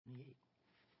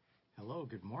Hello,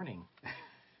 good morning.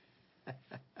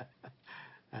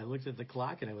 I looked at the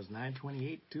clock and it was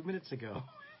 9:28 2 minutes ago.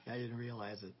 I didn't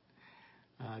realize it.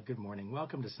 Good morning.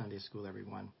 Welcome to Sunday School,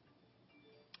 everyone.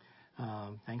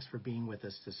 Thanks for being with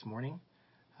us this morning.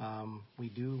 We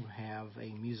do have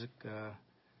a music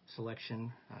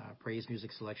selection, praise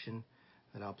music selection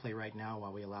that I'll play right now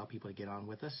while we allow people to get on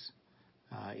with us.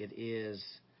 It is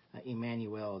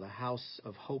Emmanuel, the House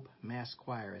of Hope Mass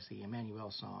Choir. It's the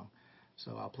Emmanuel song.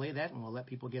 So I'll play that and we'll let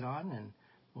people get on, and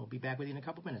we'll be back with you in a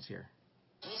couple minutes here.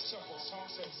 Real simple song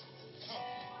says,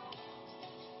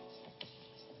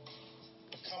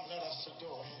 come let us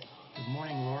adore him. Good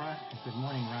morning, Laura. Good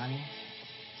morning, Ronnie.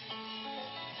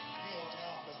 Kneel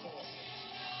down before him.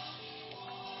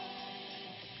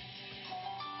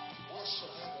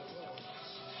 Worship and adore him.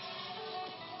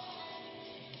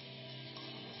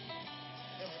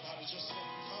 Everybody just say,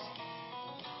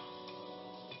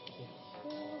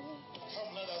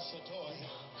 come let us adore him.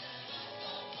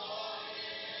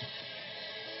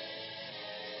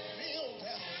 Kneel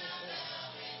down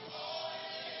before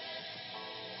him.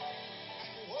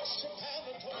 Worship and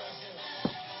adore him.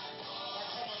 Now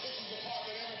come on, this is the part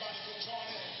that everybody can join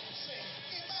in. Sing,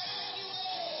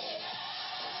 Emmanuel.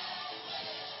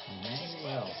 Just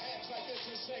clap your hands like this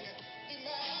and sing it.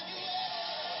 Emmanuel.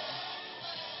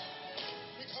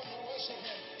 We come to worship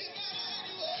him.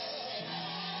 Emmanuel.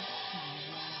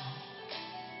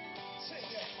 Sing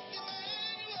it.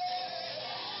 Emmanuel.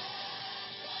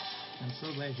 I'm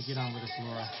so glad you get on with us,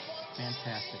 Laura.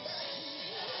 Fantastic.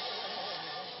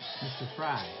 Mr.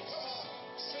 Fry.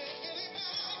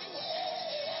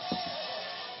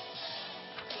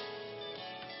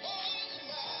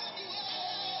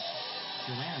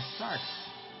 Joanna Starks.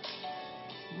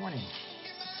 Good morning.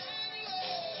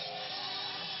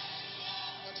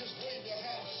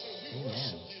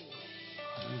 Amen.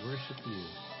 We worship you.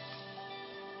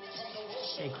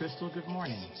 Hey, Crystal, good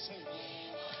morning.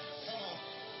 Come on,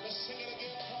 let's sing it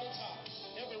again from the top.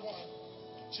 Everyone,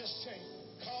 just sing.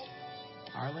 Come.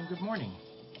 Arlen, good morning.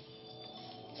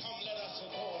 Come, let us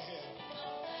adore him.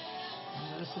 And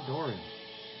let us adore him.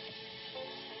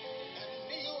 And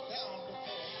kneel down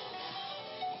before him.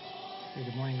 Hey,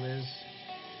 good morning, Liz.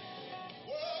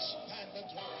 Worship and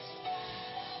adore him.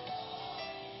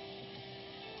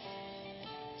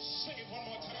 Sing it one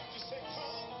more time. Just say,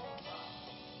 come.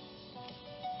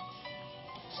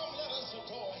 Come, let us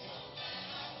adore him.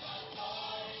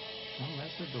 Come,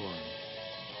 let's adore him.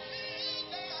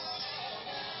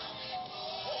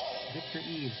 Victor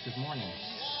Eves, good morning.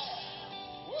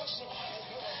 Worship and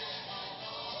adore him.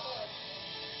 Come on.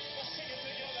 Let's sing it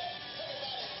together.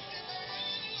 Everybody.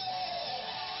 Emmanuel.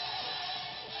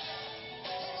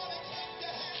 Come on and clap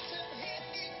your hands and hit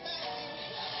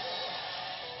Emmanuel.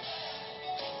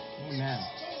 Amen.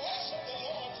 To worship the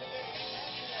Lord today.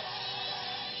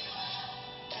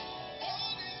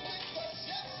 God is with us.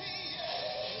 Yes, he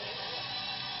is.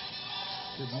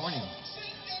 Good morning.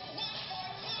 Sing it one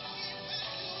more time.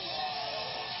 Emmanuel.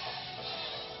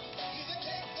 He's the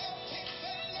King of kings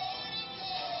and Lord of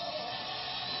lords.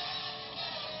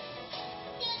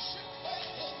 Worship and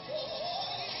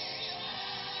adore him.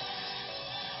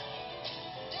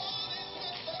 God is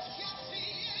with us. Yes, he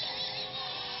is.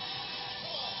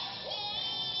 Come on.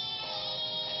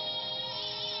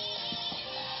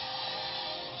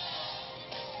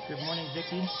 Good morning,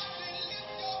 Vicki.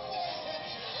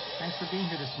 Thanks for being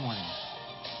here this morning.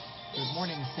 Good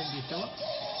morning, Cindy Phillips.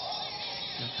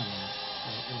 They're coming up.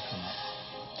 It'll come up.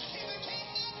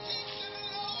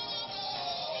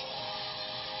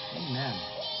 Amen.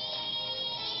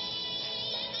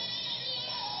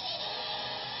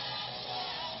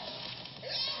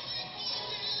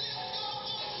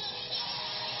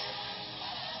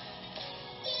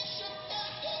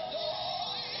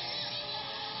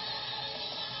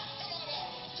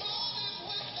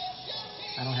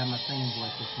 I don't have my singing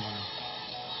voice this morning.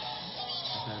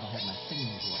 I said I don't have my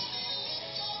singing voice.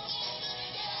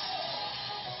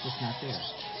 It's just not there.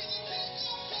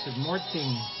 Good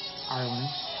morning, Arlen.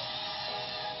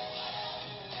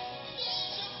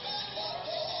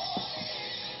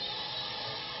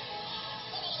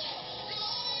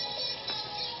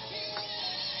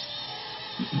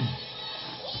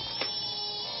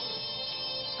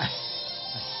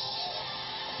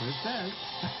 What it says.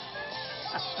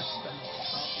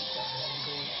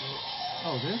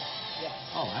 Oh, this?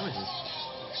 Yeah. Oh, I was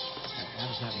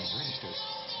having a drink too.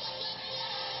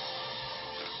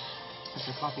 It's a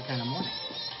coffee kind of morning.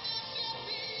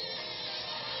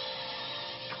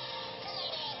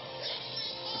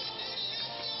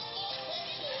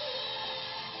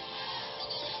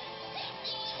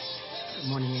 Good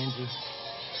morning, Angie.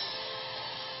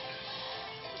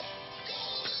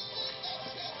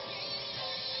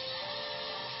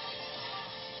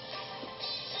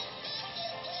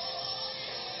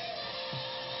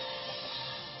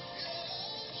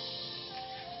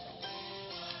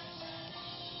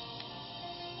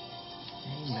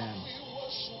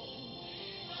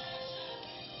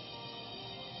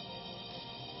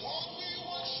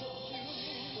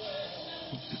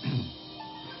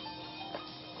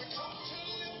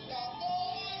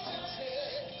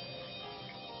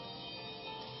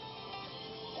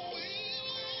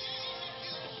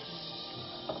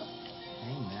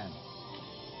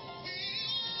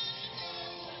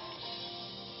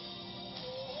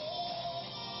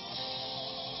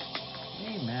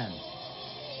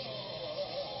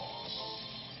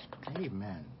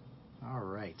 Amen. All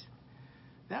right.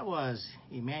 That was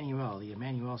Emmanuel, the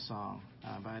Emmanuel song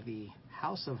by the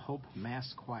House of Hope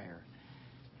Mass Choir.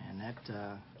 And that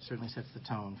certainly sets the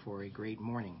tone for a great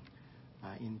morning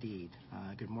indeed.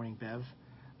 Good morning, Bev.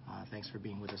 Thanks for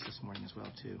being with us this morning as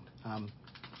well, too.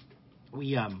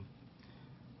 We, of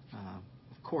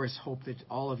course, hope that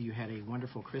all of you had a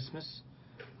wonderful Christmas.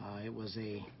 It was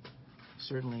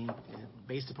certainly,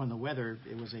 based upon the weather,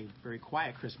 it was a very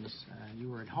quiet Christmas. You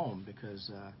were at home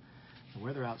because the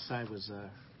weather outside was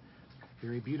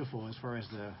very beautiful as far as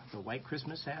the white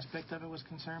Christmas aspect of it was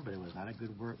concerned, but it was not a good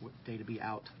day to be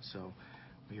out. So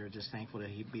we are just thankful to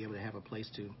be able to have a place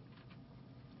to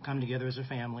come together as a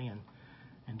family and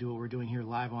do what we're doing here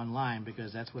live online,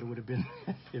 because that's what it would have been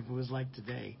if it was like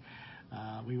today.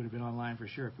 We would have been online for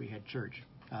sure if we had church.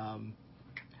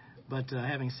 But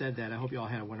having said that, I hope you all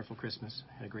had a wonderful Christmas,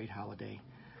 had a great holiday.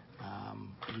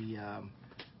 We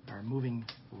are moving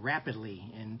rapidly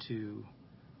into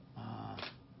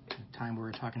time where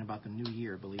we're talking about the new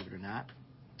year, believe it or not.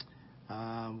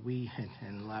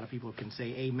 And a lot of people can say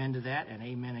amen to that and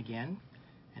amen again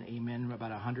and amen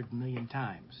about 100 million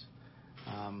times.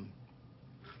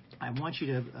 I want you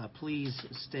to please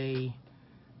stay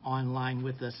online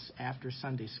with us after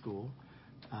Sunday school.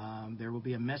 There will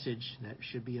be a message that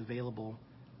should be available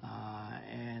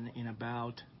and in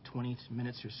about 20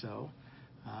 minutes or so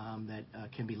that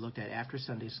can be looked at after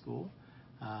Sunday school.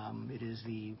 It is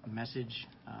the message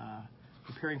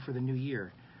preparing for the new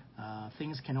year.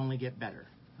 Things can only get better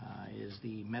is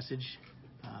the message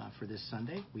for this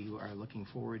Sunday. We are looking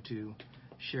forward to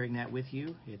sharing that with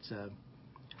you. It's a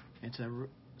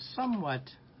somewhat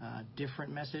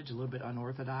different message, a little bit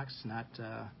unorthodox,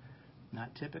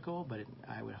 not typical, but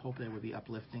I would hope that it would be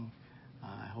uplifting.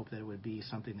 I hope that it would be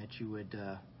something that you would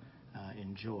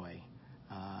enjoy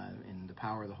in the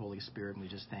power of the Holy Spirit. And we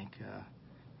just thank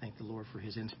the Lord for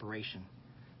His inspiration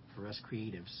for us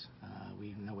creatives.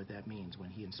 We know what that means. When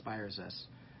He inspires us,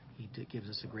 He gives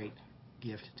us a great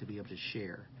gift to be able to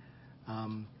share.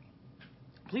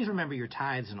 Please remember your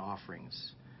tithes and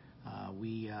offerings. At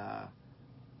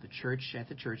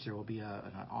the church, there will be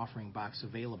an offering box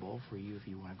available for you if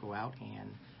you want to go out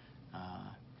and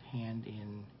hand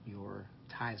in your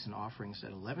tithes and offerings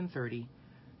at 11:30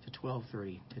 to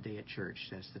 12:30 today at church.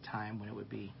 That's the time when it would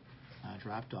be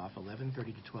dropped off,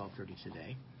 11:30 to 12:30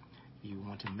 today. If you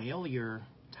want to mail your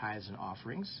tithes and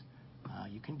offerings,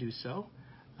 you can do so.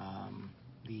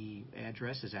 The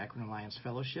address is Akron Alliance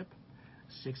Fellowship,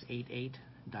 688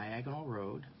 Diagonal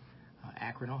Road,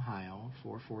 Akron, Ohio,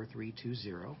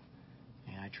 44320.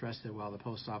 And I trust that while the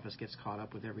post office gets caught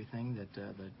up with everything, that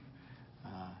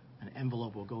an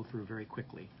envelope will go through very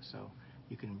quickly. So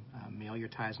you can mail your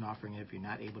tithes and offering if you're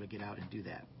not able to get out and do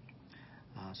that.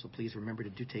 So please remember to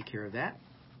do take care of that.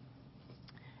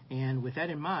 And with that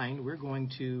in mind, we're going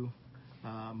to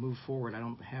move forward. I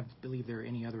don't believe there are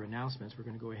any other announcements. We're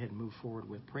going to go ahead and move forward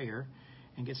with prayer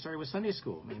and get started with Sunday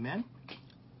school. Amen?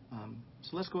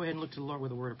 So let's go ahead and look to the Lord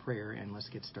with a word of prayer, and let's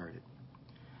get started.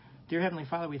 Dear Heavenly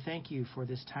Father, we thank you for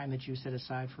this time that you set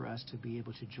aside for us to be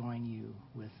able to join you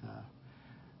with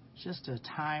just a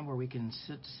time where we can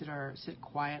sit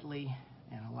quietly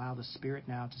and allow the Spirit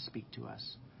now to speak to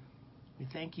us. We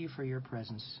thank you for your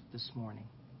presence this morning.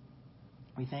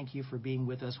 We thank you for being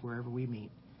with us wherever we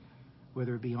meet,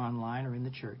 whether it be online or in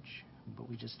the church, but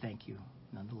we just thank you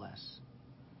nonetheless.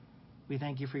 We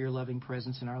thank you for your loving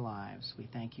presence in our lives. We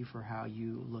thank you for how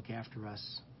you look after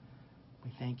us.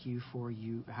 We thank you for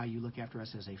how you look after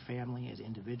us as a family, as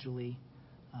individually,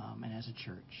 and as a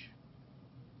church.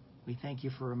 We thank you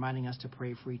for reminding us to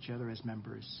pray for each other as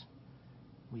members.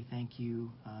 We thank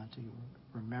you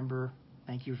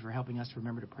Thank you for helping us to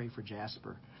remember to pray for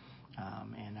Jasper.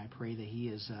 And I pray that he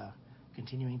is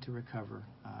continuing to recover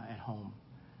at home.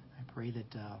 I pray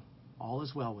that all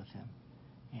is well with him,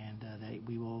 and that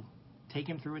we will take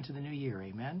him through into the new year.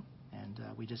 Amen. And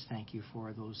we just thank you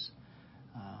for those,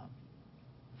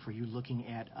 for you looking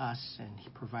at us and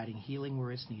providing healing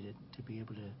where it's needed to be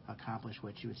able to accomplish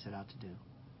what you had set out to do.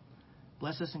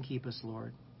 Bless us and keep us,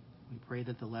 Lord. We pray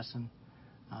that the lesson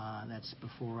that's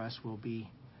before us will be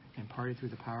imparted through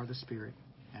the power of the Spirit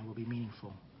and will be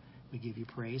meaningful. We give you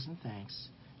praise and thanks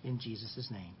in Jesus'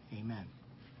 name. Amen.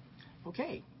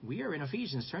 Okay, we are in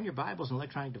Ephesians. Turn your Bibles and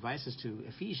electronic devices to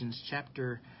Ephesians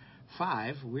chapter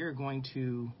 5. We're going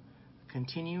to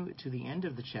continue to the end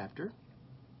of the chapter,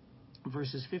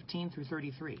 verses 15 through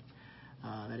 33.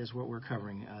 That is what we're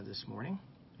covering this morning.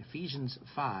 Ephesians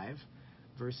 5,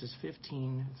 verses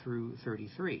 15 through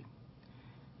 33.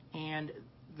 And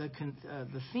the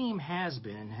theme has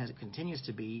been, as it continues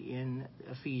to be in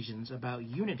Ephesians, about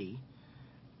unity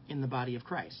in the body of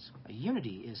Christ.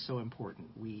 Unity is so important.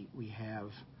 We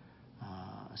have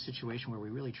a situation where we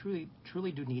really,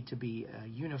 truly do need to be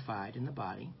unified in the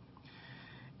body.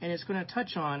 And it's going to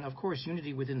touch on, of course,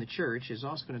 unity within the church. Is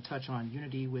also going to touch on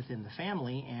unity within the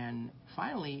family, and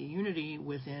finally, unity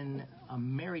within a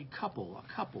married couple,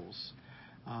 couples,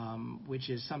 which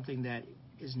is something that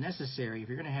is necessary. If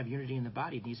you're going to have unity in the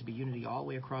body, it needs to be unity all the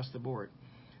way across the board.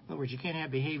 In other words, you can't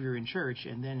have behavior in church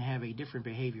and then have a different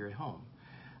behavior at home.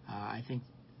 I think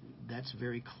that's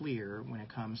very clear when it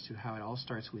comes to how it all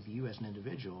starts with you as an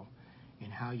individual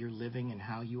and how you're living and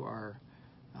how you are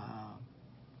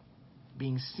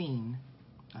being seen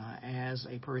as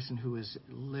a person who is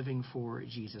living for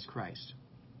Jesus Christ.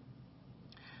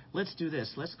 Let's do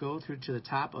this. Let's go through to the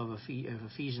top of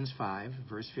Ephesians 5,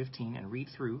 verse 15, and read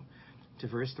through to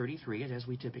verse 33. And as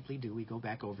we typically do, we go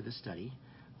back over the study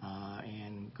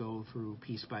and go through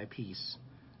piece by piece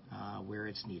where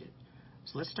it's needed.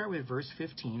 So let's start with verse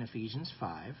 15, Ephesians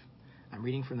 5. I'm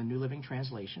reading from the New Living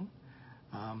Translation.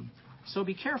 So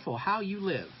be careful how you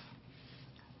live.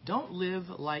 Don't live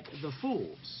like the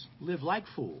fools. Live like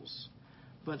fools,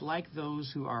 but like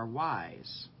those who are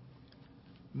wise.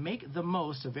 Make the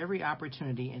most of every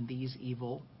opportunity in these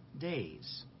evil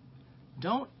days.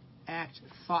 Don't act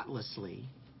thoughtlessly,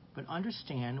 but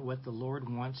understand what the Lord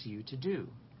wants you to do.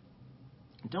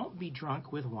 Don't be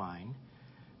drunk with wine,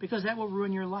 because that will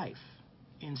ruin your life.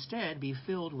 Instead, be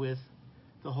filled with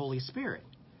the Holy Spirit,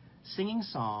 singing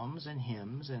psalms and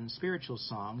hymns and spiritual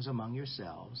songs among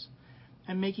yourselves,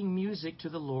 and making music to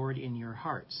the Lord in your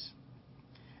hearts.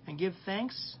 And give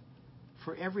thanks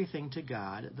for everything to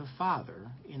God the Father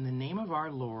in the name of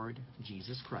our Lord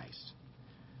Jesus Christ.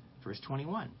 Verse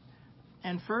 21.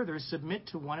 And further, submit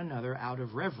to one another out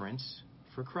of reverence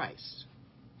for Christ.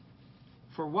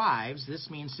 For wives, this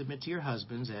means submit to your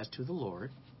husbands as to the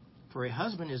Lord. For a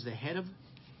husband is the head of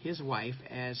his wife,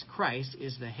 as Christ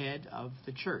is the head of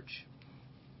the church.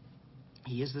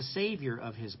 He is the Savior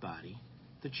of his body,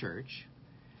 the church.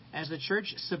 As the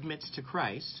church submits to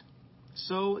Christ,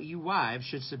 so you wives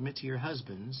should submit to your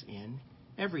husbands in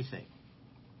everything.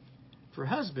 For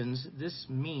husbands, this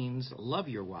means love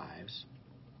your wives,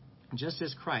 just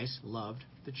as Christ loved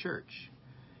the church.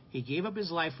 He gave up his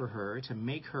life for her to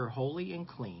make her holy and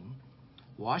clean,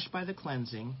 washed by the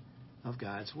cleansing of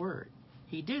God's word.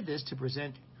 He did this to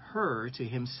present her to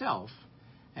himself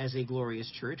as a glorious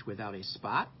church without a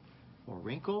spot or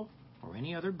wrinkle or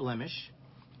any other blemish.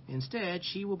 Instead,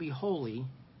 she will be holy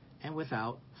and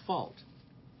without fault.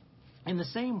 In the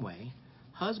same way,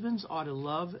 husbands ought to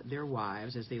love their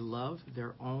wives as they love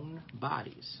their own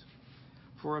bodies.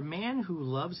 For a man who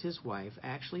loves his wife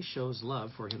actually shows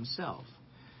love for himself.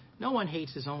 No one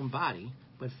hates his own body,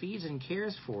 but feeds and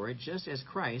cares for it just as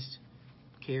Christ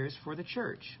cares for the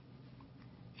church.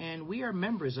 And we are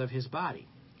members of his body.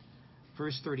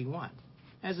 Verse 31.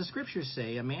 As the scriptures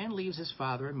say, a man leaves his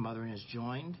father and mother and is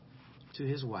joined to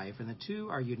his wife, and the two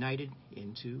are united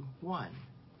into one.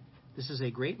 This is a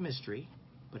great mystery,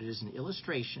 but it is an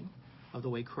illustration of the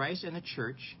way Christ and the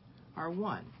church are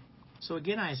one. So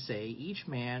again I say, each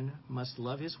man must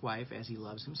love his wife as he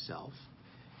loves himself,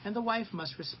 and the wife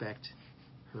must respect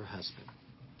her husband.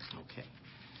 Okay,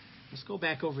 let's go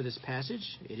back over this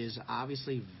passage. It is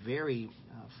obviously very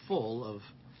full of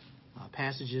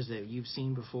passages that you've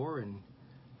seen before and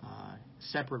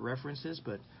separate references,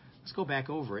 but let's go back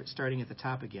over it, starting at the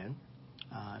top again,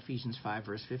 Ephesians 5,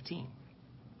 verse 15.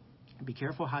 Be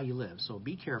careful how you live. So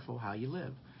be careful how you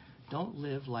live. Don't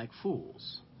live like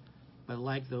fools, but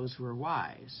like those who are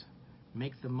wise.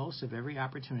 Make the most of every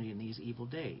opportunity in these evil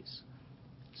days.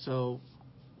 So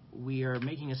we are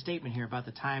making a statement here about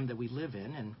the time that we live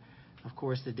in, and of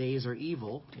course the days are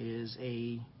evil is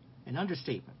an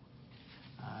understatement.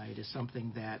 It is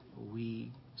something that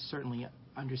we certainly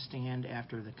understand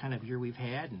after the kind of year we've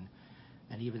had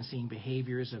and even seeing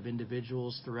behaviors of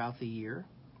individuals throughout the year.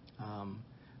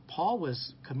 Paul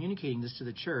was communicating this to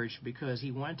the church because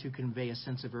he wanted to convey a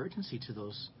sense of urgency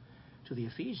to the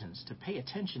Ephesians, to pay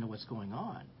attention to what's going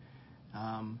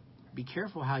on. Be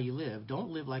careful how you live. Don't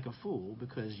live like a fool,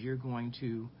 because you're going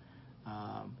to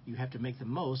you have to make the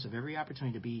most of every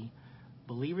opportunity to be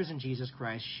believers in Jesus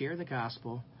Christ, share the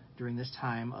gospel during this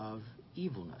time of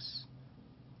evilness.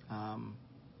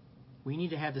 We need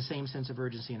to have the same sense of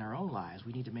urgency in our own lives.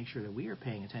 We need to make sure that we are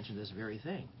paying attention to this very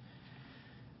thing.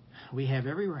 We have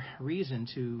every reason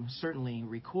to certainly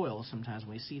recoil sometimes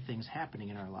when we see things happening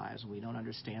in our lives and we don't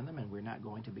understand them, and we're not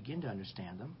going to begin to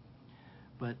understand them.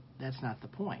 But that's not the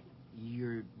point.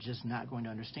 You're just not going to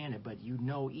understand it, but you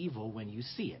know evil when you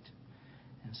see it.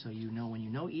 And so when you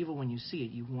know evil when you see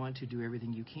it, you want to do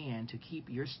everything you can to keep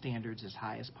your standards as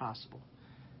high as possible.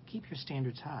 keep your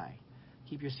standards high.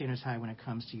 Keep your standards high when it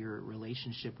comes to your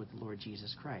relationship with the Lord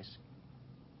Jesus Christ.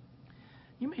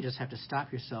 You may just have to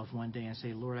stop yourself one day and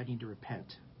say, Lord, I need to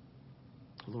repent.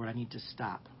 Lord, I need to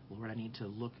stop. Lord, I need to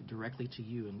look directly to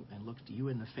you and look you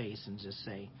in the face and just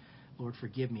say, Lord,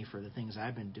 forgive me for the things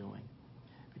I've been doing.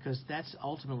 Because that's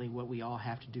ultimately what we all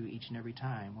have to do each and every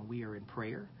time when we are in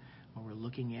prayer, when we're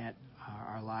looking at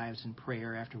our lives in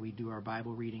prayer after we do our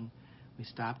Bible reading. We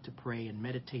stop to pray and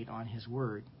meditate on His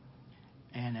Word.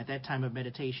 And at that time of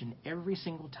meditation, every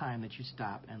single time that you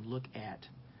stop and look at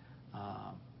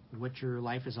what your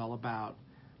life is all about,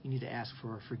 you need to ask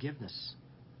for forgiveness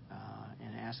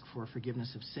and ask for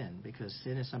forgiveness of sin, because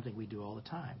sin is something we do all the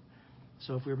time.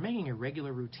 So if we're making a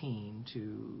regular routine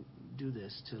to do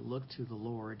this, to look to the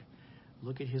Lord,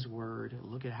 look at His Word,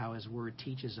 look at how His Word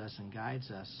teaches us and guides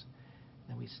us,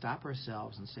 then we stop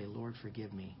ourselves and say, Lord,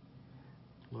 forgive me.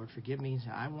 Lord, forgive me.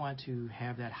 I want to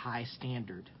have that high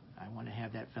standard. I want to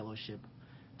have that fellowship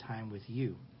time with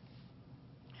you.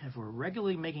 If we're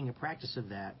regularly making a practice of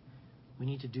that, we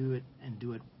need to do it and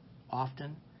do it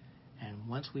often. And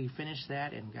once we finish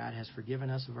that and God has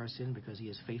forgiven us of our sin because He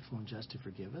is faithful and just to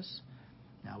forgive us,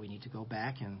 now we need to go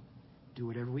back and do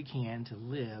whatever we can to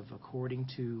live according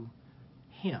to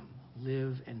Him,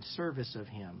 live in service of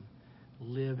Him,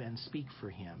 live and speak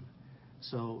for Him.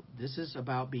 So this is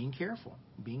about being careful,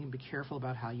 be careful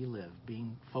about how you live,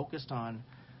 being focused on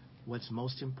what's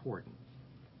most important.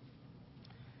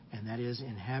 And that is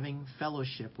in having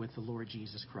fellowship with the Lord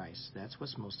Jesus Christ. That's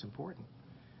what's most important.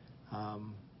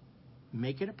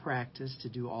 Make it a practice to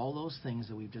do all those things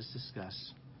that we've just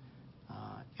discussed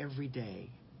every day.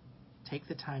 Take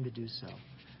the time to do so.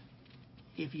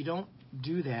 If you don't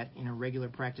do that in a regular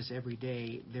practice every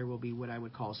day, there will be what I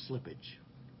would call slippage.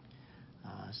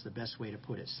 It's the best way to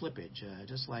put it, slippage.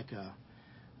 Just like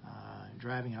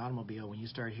driving an automobile, when you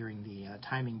start hearing the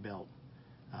timing belt,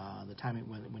 the timing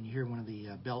when you hear one of the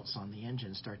belts on the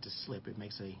engine start to slip, it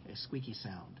makes a squeaky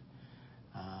sound.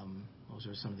 Those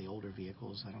are some of the older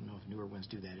vehicles. I don't know if newer ones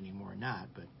do that anymore or not,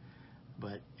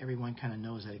 but everyone kind of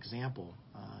knows that example.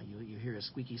 You hear a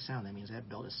squeaky sound. That means that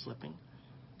belt is slipping,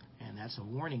 and that's a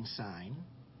warning sign.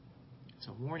 It's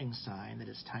a warning sign that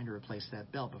it's time to replace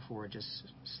that belt before it just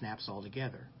snaps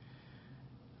altogether.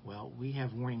 Well, we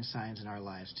have warning signs in our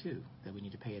lives, too, that we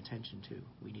need to pay attention to.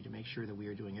 We need to make sure that we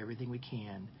are doing everything we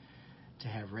can to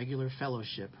have regular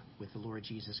fellowship with the Lord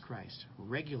Jesus Christ,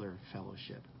 regular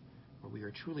fellowship, where we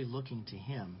are truly looking to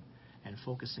Him and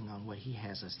focusing on what He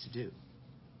has us to do.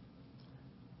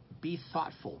 Be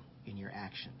thoughtful in your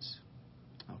actions.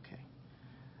 Okay.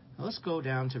 Now let's go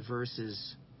down to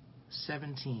verses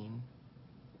 17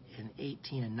 and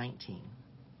 18 and 19,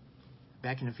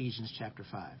 back in Ephesians chapter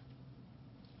 5.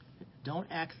 Don't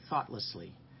act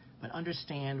thoughtlessly, but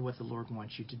understand what the Lord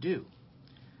wants you to do.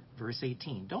 Verse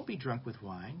 18, don't be drunk with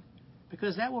wine,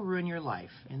 because that will ruin your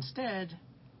life. Instead,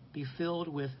 be filled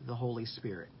with the Holy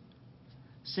Spirit,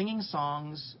 singing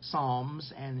songs,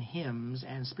 psalms, and hymns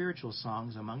and spiritual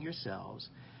songs among yourselves,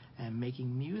 and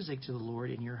making music to the Lord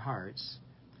in your hearts,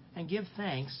 and give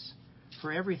thanks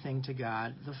for everything to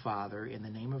God the Father in the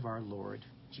name of our Lord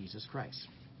Jesus Christ.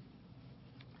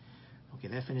 Okay,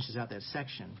 that finishes out that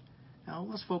section. Now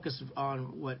let's focus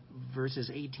on what verses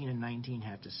 18 and 19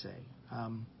 have to say.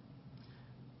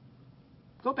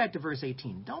 Go back to verse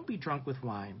 18. Don't be drunk with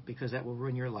wine, because that will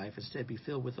ruin your life. Instead, be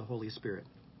filled with the Holy Spirit.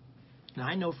 Now,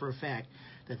 I know for a fact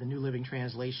that the New Living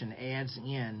Translation adds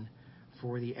in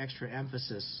for the extra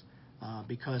emphasis,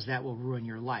 because that will ruin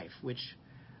your life, which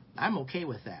I'm okay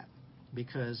with that.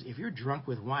 Because if you're drunk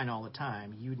with wine all the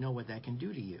time, you know what that can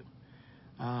do to you.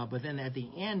 But then at the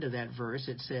end of that verse,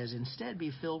 it says, instead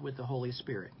be filled with the Holy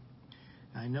Spirit.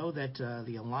 I know that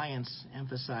the Alliance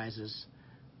emphasizes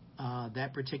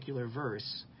that particular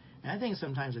verse. And I think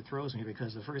sometimes it throws me,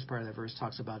 because the first part of that verse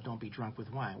talks about don't be drunk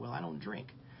with wine. Well, I don't drink.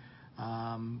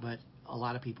 But a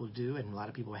lot of people do, and a lot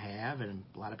of people have, and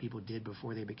a lot of people did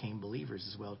before they became believers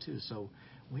as well, too. So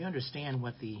we understand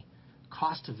what the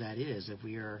cost of that is if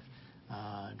we are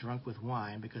drunk with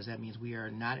wine, because that means we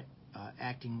are not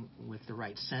acting with the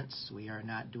right sense. We are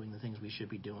not doing the things we should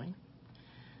be doing.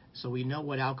 So we know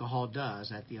what alcohol does,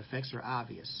 that the effects are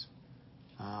obvious.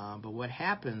 But what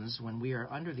happens when we are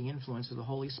under the influence of the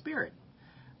Holy Spirit?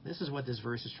 This is what this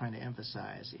verse is trying to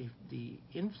emphasize. If the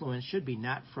influence should be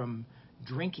not from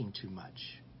drinking too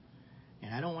much.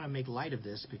 And I don't want to make light of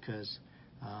this, because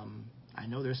I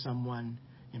know there's someone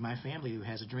in my family who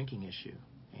has a drinking issue.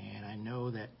 And I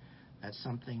know that that's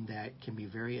something that can be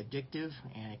very addictive,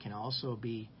 and it can also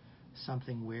be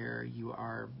something where you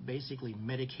are basically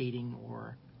medicating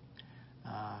or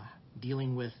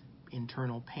dealing with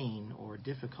internal pain or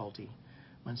difficulty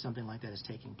when something like that is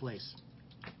taking place.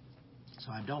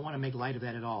 So I don't want to make light of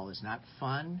that at all. It's not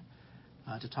fun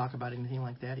to talk about anything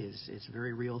like that. It's a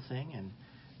very real thing, and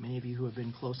many of you who have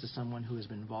been close to someone who has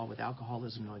been involved with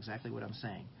alcoholism know exactly what I'm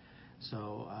saying.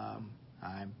 So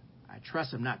I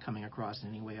trust I'm not coming across in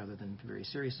any way other than very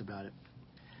serious about it.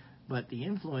 But the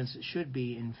influence should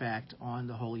be, in fact, on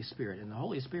the Holy Spirit. And the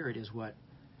Holy Spirit is what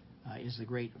is the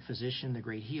great physician, the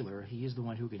great healer. He is the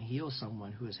one who can heal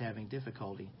someone who is having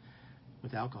difficulty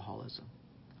with alcoholism.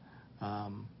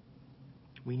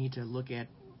 We need to look at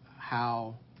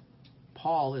how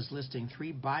Paul is listing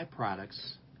 3 byproducts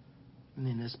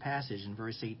in this passage in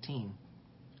verses 18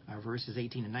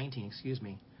 and 19,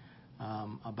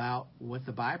 about what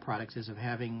the byproducts is of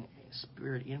having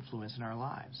spirit influence in our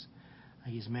lives.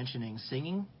 He's mentioning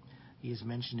singing. He's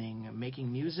mentioning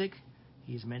making music.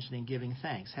 He's mentioning giving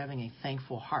thanks, having a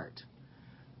thankful heart.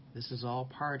 This is all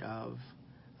part of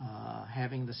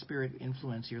having the Spirit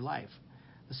influence your life.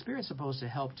 The Spirit's supposed to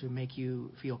help to make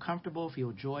you feel comfortable,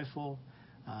 feel joyful,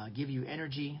 give you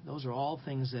energy. Those are all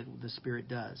things that the Spirit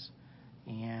does.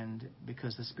 And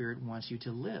because the Spirit wants you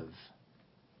to live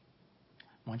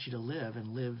and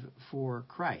live for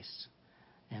Christ.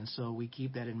 And so we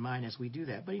keep that in mind as we do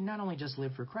that. But not only just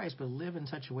live for Christ, but live in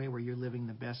such a way where you're living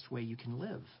the best way you can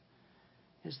live.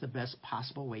 It's the best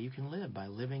possible way you can live, by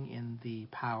living in the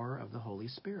power of the Holy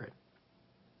Spirit.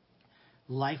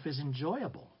 Life is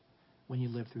enjoyable when you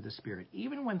live through the Spirit.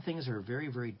 Even when things are very,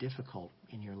 very difficult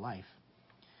in your life,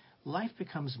 life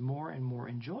becomes more and more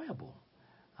enjoyable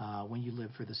when you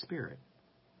live for the Spirit.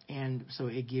 And so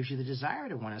it gives you the desire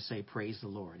to want to say, praise the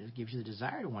Lord. It gives you the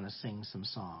desire to want to sing some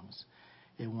songs.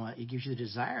 It gives you the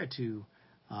desire to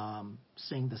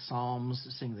sing the psalms,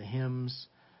 sing the hymns,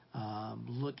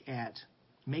 look at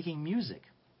making music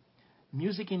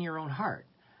in your own heart.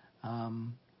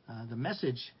 The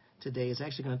message today is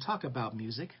actually going to talk about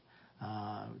music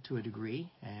to a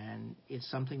degree, and it's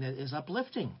something that is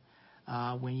uplifting.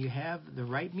 When you have the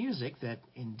right music that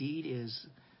indeed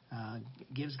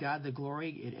gives God the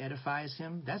glory, it edifies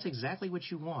Him, that's exactly what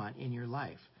you want in your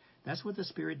life. That's what the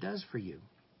Spirit does for you.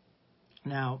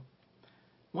 Now,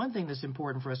 one thing that's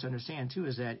important for us to understand, too,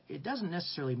 is that it doesn't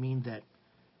necessarily mean that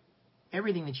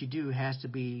everything that you do has to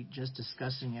be just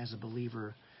discussing as a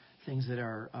believer things that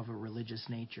are of a religious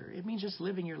nature. It means just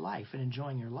living your life and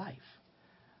enjoying your life.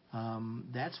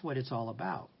 That's what it's all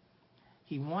about.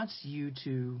 He wants you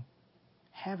to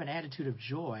have an attitude of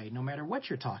joy no matter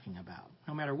what you're talking about,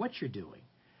 no matter what you're doing.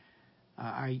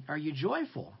 Are you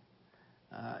joyful?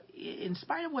 In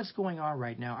spite of what's going on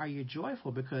right now, are you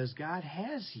joyful because God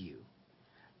has you?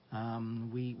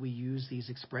 We use these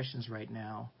expressions right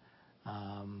now.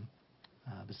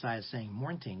 Besides saying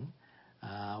morning,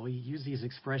 we use these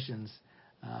expressions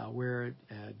where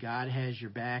God has your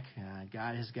back,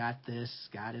 God has got this,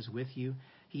 God is with you.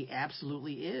 He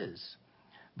absolutely is.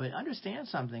 But understand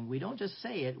something, we don't just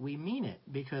say it, we mean it,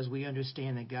 because we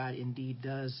understand that God indeed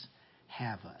does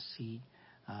have us.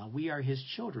 We are His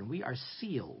children. We are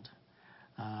sealed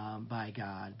by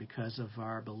God because of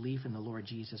our belief in the Lord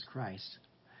Jesus Christ.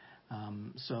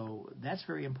 So that's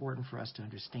very important for us to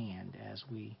understand as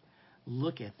we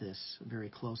look at this very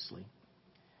closely.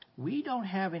 We don't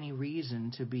have any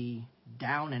reason to be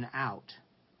down and out.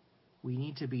 We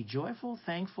need to be joyful,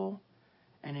 thankful,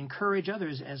 and encourage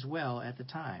others as well at the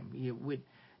time.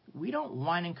 We don't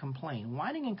whine and complain.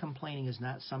 Whining and complaining is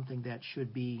not something that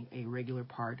should be a regular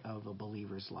part of a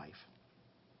believer's life.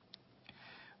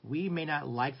 We may not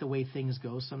like the way things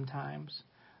go sometimes.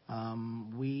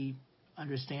 We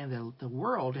understand that the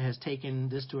world has taken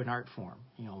this to an art form,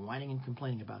 whining and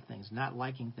complaining about things, not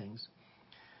liking things.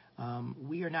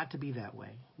 We are not to be that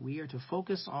way. We are to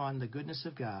focus on the goodness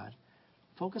of God,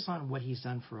 focus on what He's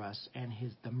done for us and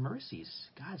the mercies,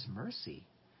 God's mercy.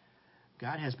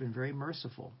 God has been very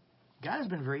merciful. God has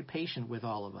been very patient with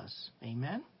all of us.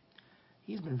 Amen?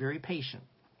 He's been very patient.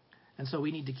 And so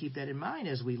we need to keep that in mind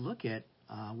as we look at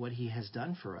what He has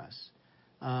done for us.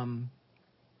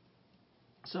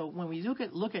 So when we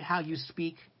look at how you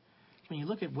speak, when you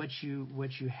look at what you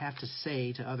have to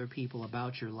say to other people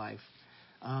about your life,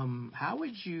 how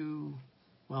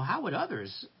would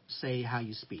others say how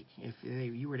you speak? If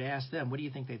you were to ask them, what do you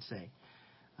think they'd say?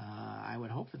 I would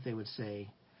hope that they would say,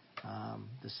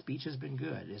 the speech has been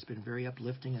good. It's been very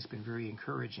uplifting. It's been very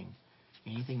encouraging.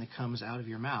 Anything that comes out of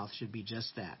your mouth should be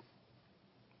just that.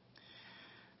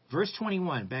 Verse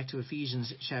 21, back to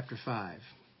Ephesians chapter 5.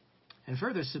 And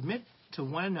further, submit to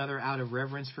one another out of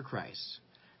reverence for Christ.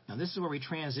 Now, this is where we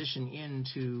transition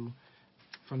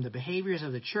from the behaviors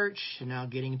of the church and now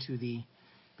getting to the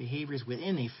behaviors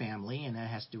within a family, and that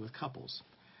has to do with couples.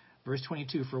 Verse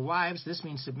 22, for wives, this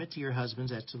means submit to your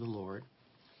husbands as to the Lord.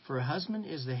 For a husband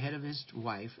is the head of his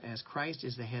wife, as Christ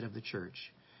is the head of the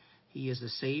church. He is the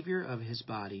Savior of his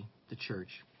body, the church.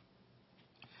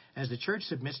 As the church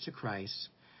submits to Christ,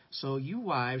 so you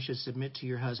wives should submit to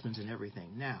your husbands in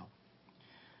everything. Now,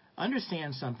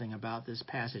 understand something about this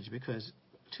passage, because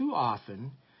too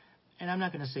often, and I'm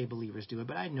not going to say believers do it,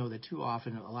 but I know that too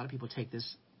often a lot of people take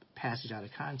this passage out of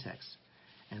context.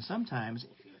 And sometimes,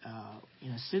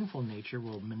 in a sinful nature,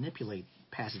 will manipulate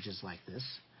passages like this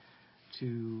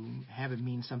to have it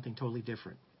mean something totally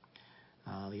different.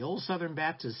 The old Southern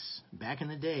Baptists, back in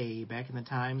the day, back in the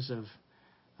times of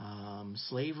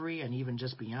slavery and even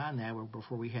just beyond that,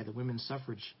 before we had the women's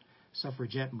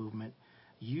suffragette movement,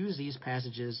 used these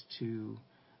passages to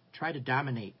try to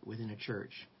dominate within a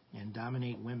church and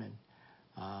dominate women.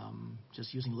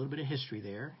 Just using a little bit of history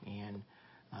there. And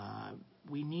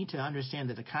we need to understand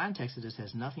that the context of this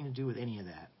has nothing to do with any of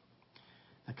that.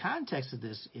 The context of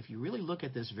this, if you really look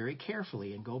at this very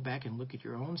carefully and go back and look at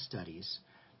your own studies,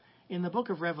 in the book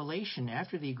of Revelation,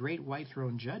 after the great white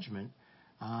throne judgment,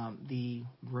 the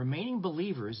remaining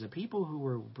believers, the people who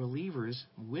were believers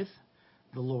with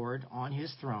the Lord on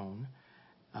his throne,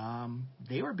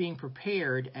 they were being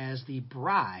prepared as the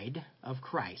bride of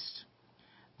Christ.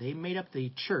 They made up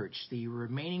the church, the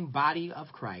remaining body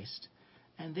of Christ,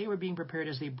 and they were being prepared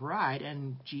as the bride,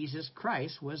 and Jesus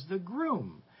Christ was the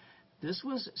groom. This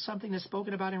was something that's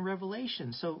spoken about in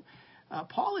Revelation. So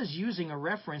Paul is using a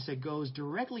reference that goes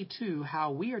directly to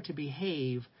how we are to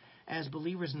behave as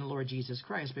believers in the Lord Jesus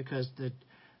Christ, because the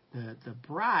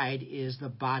bride is the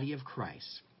body of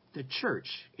Christ. The church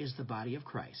is the body of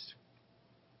Christ.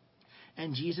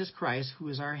 And Jesus Christ, who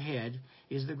is our head,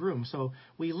 is the groom. So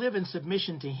we live in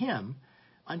submission to him,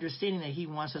 understanding that he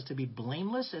wants us to be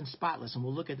blameless and spotless. And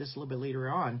we'll look at this a little bit later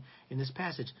on in this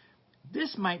passage.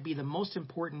 This might be the most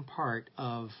important part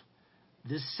of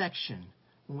this section.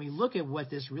 When we look at what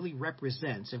this really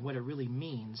represents and what it really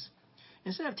means,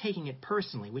 instead of taking it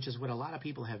personally, which is what a lot of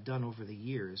people have done over the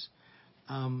years,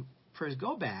 first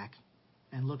go back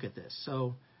and look at this.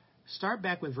 So start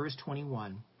back with verse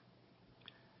 21.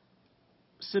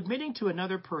 Submitting to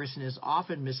another person is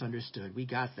often misunderstood. We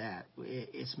got that.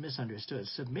 It's misunderstood.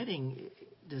 Submitting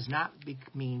does not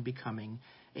mean becoming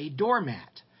a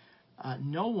doormat.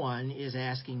 No one is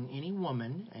asking any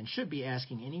woman, and should be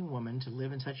asking any woman, to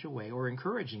live in such a way, or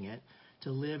encouraging it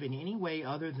to live in any way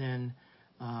other than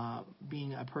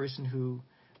being a person who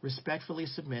respectfully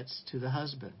submits to the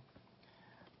husband.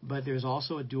 But there's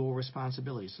also a dual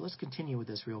responsibility. So let's continue with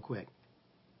this real quick.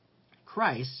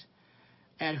 Christ,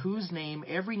 at whose name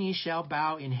every knee shall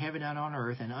bow in heaven and on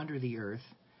earth and under the earth,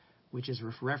 which is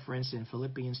referenced in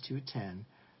Philippians 2:10,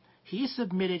 he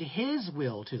submitted his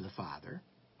will to the Father.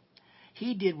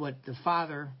 He did what the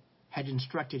Father had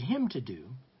instructed him to do.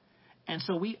 And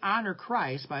so we honor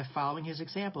Christ by following his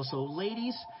example. So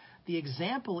ladies, the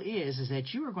example is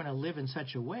that you are going to live in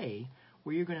such a way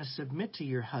where you're going to submit to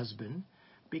your husband,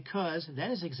 because that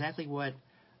is exactly what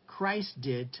Christ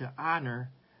did to honor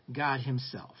God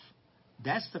himself.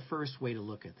 That's the first way to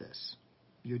look at this.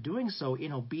 You're doing so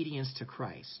in obedience to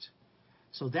Christ.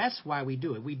 So that's why we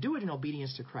do it. We do it in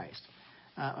obedience to Christ.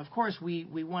 Of course, we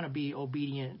want to be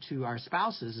obedient to our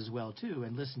spouses as well, too,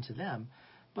 and listen to them.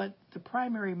 But the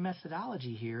primary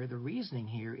methodology here, the reasoning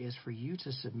here, is for you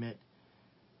to submit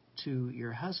to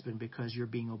your husband because you're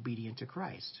being obedient to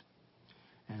Christ.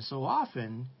 And so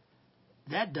often,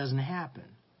 that doesn't happen.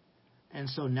 And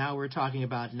so now we're talking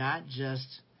about not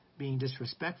just being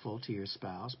disrespectful to your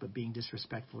spouse, but being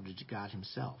disrespectful to God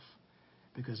himself,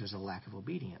 because there's a lack of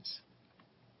obedience.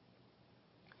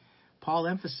 Paul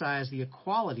emphasized the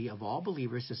equality of all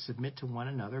believers to submit to one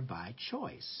another by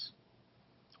choice.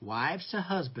 Wives to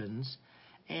husbands,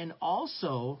 and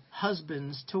also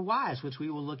husbands to wives, which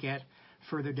we will look at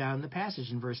further down the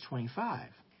passage in verse 25.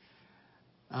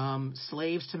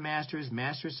 Slaves to masters,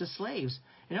 masters to slaves.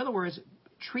 In other words,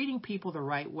 treating people the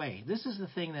right way. This is the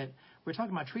thing that we're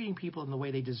talking about, treating people in the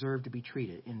way they deserve to be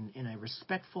treated, in a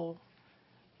respectful,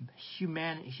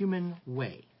 human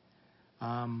way.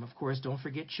 Of course, don't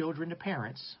forget children to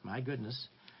parents, my goodness,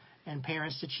 and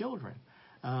parents to children.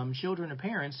 Children to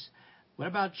parents. What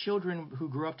about children who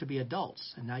grew up to be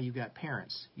adults, and now you've got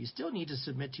parents? You still need to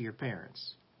submit to your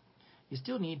parents. You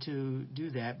still need to do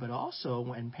that, but also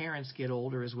when parents get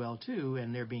older as well, too,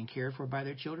 and they're being cared for by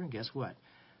their children, guess what?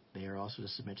 They are also to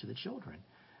submit to the children,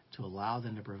 to allow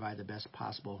them to provide the best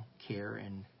possible care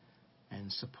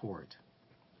and support.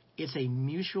 It's a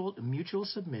mutual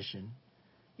submission.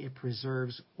 It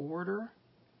preserves order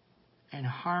and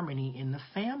harmony in the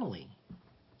family.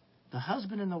 The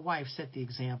husband and the wife set the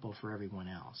example for everyone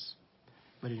else.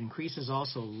 but it increases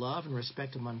also love and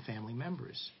respect among family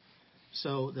members.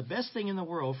 So the best thing in the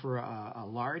world for a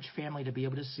large family to be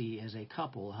able to see is a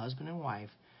couple, husband and wife,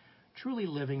 truly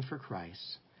living for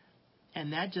Christ.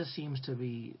 And that just seems to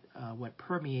be what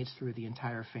permeates through the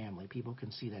entire family. People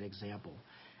can see that example.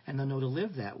 And they'll know to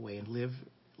live that way and live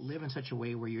in such a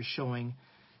way where you're showing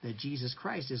that Jesus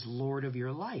Christ is Lord of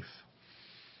your life.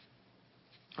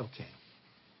 Okay.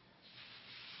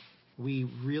 We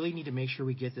really need to make sure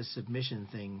we get this submission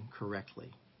thing correctly.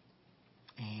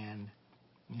 And,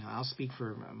 I'll speak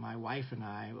for my wife and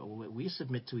I. We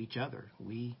submit to each other.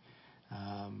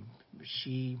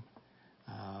 She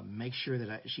makes sure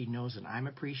that she knows that I'm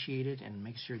appreciated, and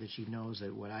makes sure that she knows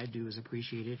that what I do is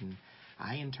appreciated, and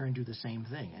I in turn do the same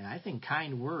thing. And I think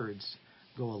kind words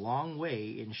go a long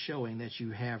way in showing that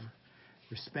you have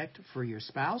respect for your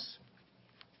spouse.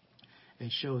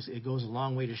 It goes a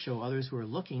long way to show others who are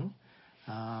looking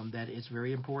that it's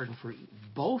very important for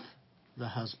both the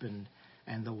husband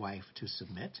and the wife to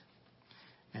submit.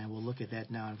 And we'll look at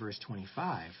that now in verse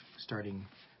 25, starting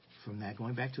from that,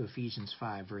 going back to Ephesians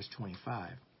 5, verse 25.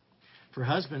 For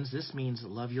husbands, this means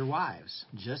love your wives,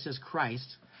 just as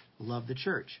Christ loved the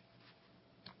church.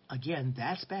 Again,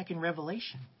 that's back in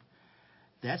Revelation.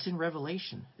 That's in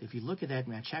Revelation. If you look at that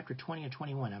in chapter 20 and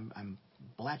 21, I'm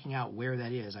blacking out where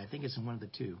that is. I think it's in one of the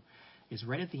two. It's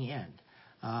right at the end.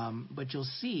 But you'll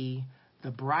see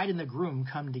the bride and the groom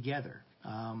come together.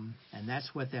 And that's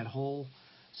what that whole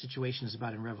situation is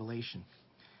about in Revelation.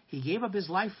 He gave up his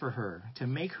life for her to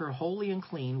make her holy and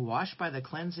clean, washed by the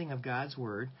cleansing of God's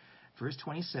word. Verse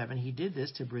 27, he did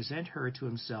this to present her to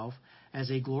himself as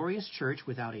a glorious church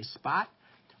without a spot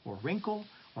or wrinkle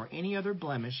or any other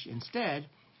blemish. Instead,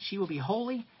 she will be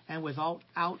holy and without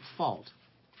fault.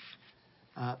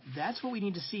 That's what we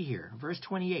need to see here. Verse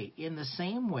 28, in the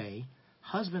same way,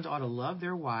 husbands ought to love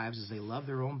their wives as they love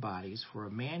their own bodies, for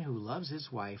a man who loves his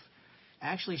wife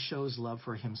actually shows love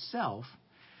for himself.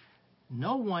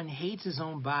 No one hates his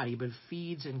own body, but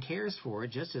feeds and cares for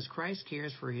it, just as Christ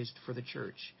cares for the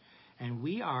church. And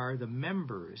we are the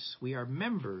members. We are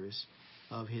members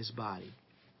of his body.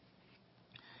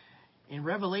 In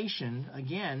Revelation,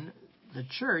 again, the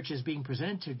church is being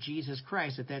presented to Jesus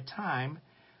Christ at that time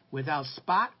without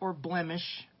spot or blemish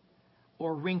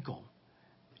or wrinkle.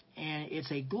 And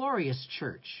it's a glorious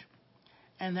church.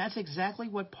 And that's exactly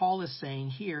what Paul is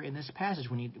saying here in this passage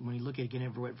when you look at again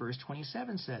at what verse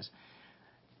 27 says.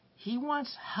 He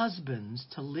wants husbands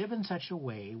to live in such a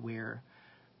way where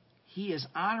he is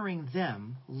honoring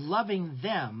them, loving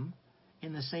them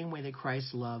in the same way that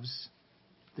Christ loves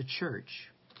the church.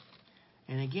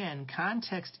 And again,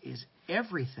 context is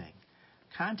everything.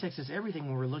 Context is everything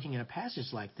when we're looking at a passage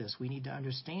like this. We need to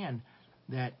understand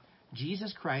that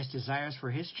Jesus Christ desires for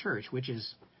his church, which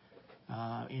is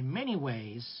in many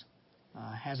ways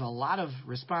has a lot of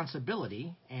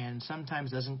responsibility and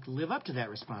sometimes doesn't live up to that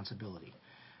responsibility.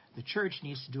 The church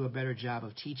needs to do a better job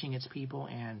of teaching its people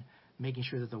and making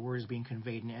sure that the word is being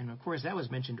conveyed. And of course, that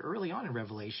was mentioned early on in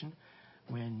Revelation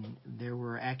when there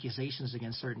were accusations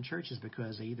against certain churches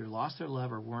because they either lost their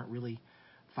love or weren't really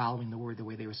following the word the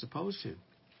way they were supposed to.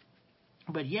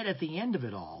 But yet at the end of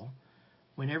it all,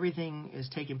 when everything is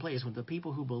taking place, with the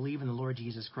people who believe in the Lord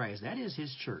Jesus Christ, that is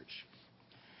his church.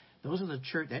 Those are the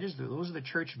church. Those are the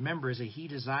church members that he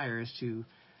desires to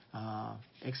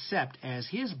accept as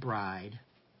his bride,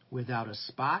 without a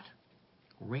spot,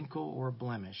 wrinkle, or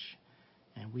blemish.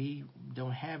 And we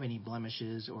don't have any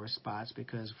blemishes or spots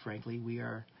because, frankly, we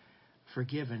are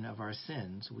forgiven of our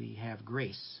sins. We have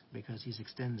grace because he's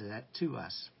extended that to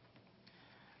us.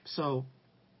 So,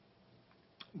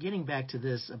 getting back to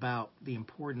this about the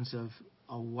importance of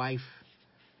a wife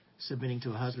submitting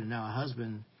to a husband, now a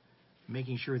husband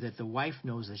making sure that the wife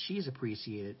knows that she's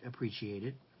appreciated,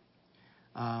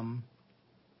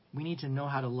 we need to know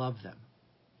how to love them.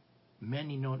 Men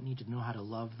need to know how to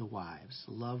love the wives,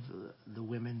 love the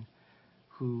women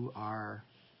who are,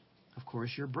 of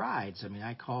course, your brides. I mean,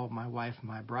 I call my wife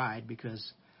my bride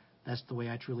because that's the way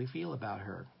I truly feel about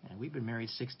her. And we've been married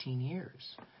 16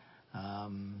 years.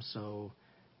 So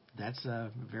that's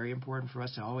very important for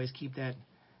us to always keep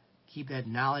that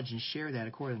knowledge and share that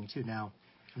accordingly too. Now,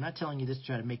 I'm not telling you this to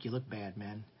try to make you look bad,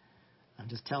 man. I'm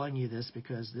just telling you this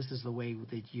because this is the way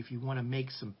that if you want to make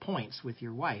some points with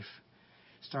your wife,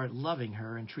 start loving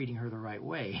her and treating her the right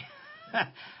way.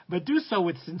 But do so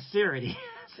with sincerity.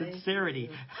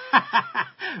 Sincerity.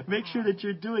 Make sure that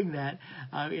you're doing that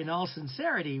in all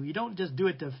sincerity. You don't just do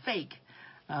it to fake.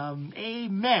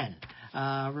 Amen.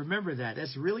 Remember that.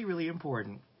 That's really, really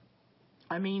important.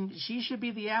 I mean, she should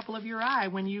be the apple of your eye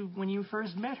when you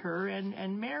first met her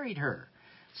and married her.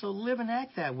 So live and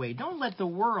act that way. Don't let the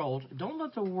world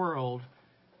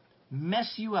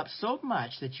mess you up so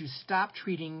much that you stop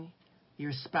treating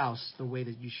your spouse the way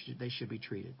that they should be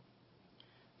treated.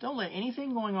 Don't let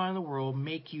anything going on in the world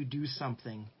make you do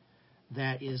something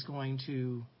that is going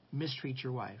to mistreat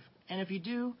your wife. And if you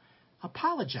do,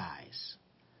 apologize.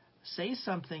 Say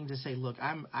something to say, look,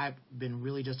 I've been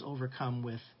really just overcome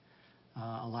with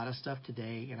a lot of stuff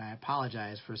today, and I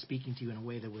apologize for speaking to you in a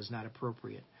way that was not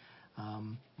appropriate.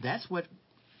 That's what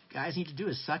guys need to do,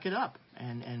 is suck it up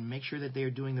and make sure that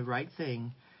they're doing the right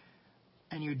thing.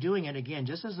 And you're doing it, again,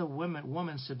 just as a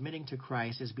woman submitting to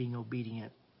Christ is being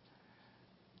obedient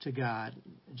to God,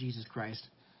 Jesus Christ.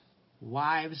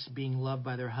 Wives being loved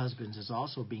by their husbands is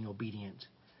also being obedient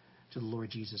to the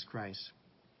Lord Jesus Christ.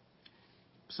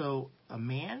 So a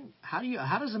man,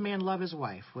 how does a man love his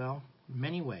wife? Well,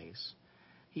 many ways.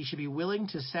 He should be willing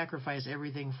to sacrifice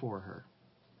everything for her.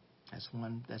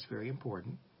 That's very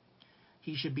important.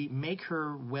 He should make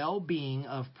her well-being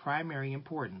of primary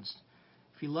importance.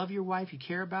 If you love your wife, you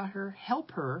care about her,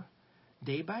 help her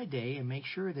day by day and make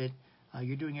sure that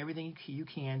you're doing everything you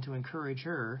can to encourage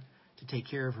her to take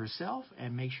care of herself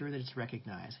and make sure that it's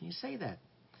recognized. And you say that.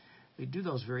 We do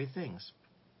those very things.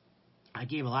 I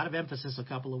gave a lot of emphasis a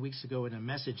couple of weeks ago in a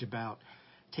message about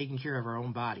taking care of our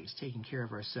own bodies, taking care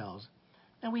of ourselves.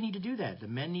 And we need to do that. The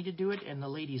men need to do it and the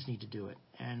ladies need to do it.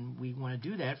 And we want to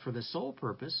do that for the sole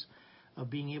purpose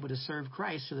of being able to serve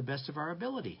Christ to the best of our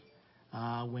ability.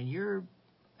 When you're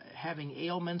having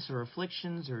ailments or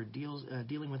afflictions or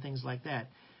dealing with things like that,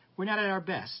 we're not at our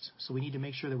best. So we need to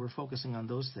make sure that we're focusing on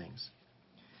those things.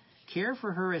 Care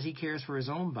for her as he cares for his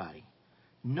own body.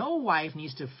 No wife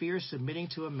needs to fear submitting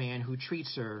to a man who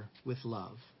treats her with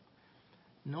love.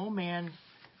 No man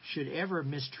should ever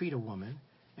mistreat a woman,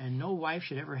 and no wife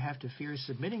should ever have to fear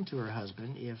submitting to her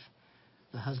husband if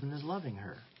the husband is loving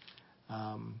her.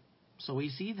 So we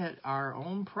see that our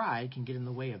own pride can get in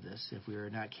the way of this if we are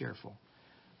not careful.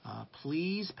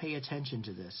 Please pay attention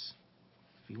to this.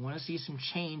 If you want to see some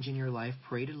change in your life,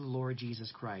 pray to the Lord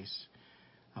Jesus Christ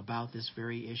about this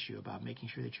very issue, about making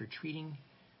sure that you're treating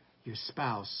your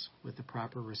spouse with the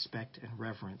proper respect and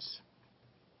reverence.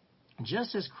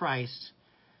 Just as Christ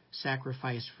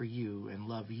sacrificed for you and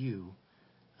loves you,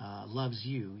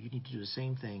 you need to do the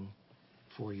same thing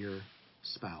for your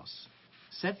spouse.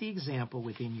 Set the example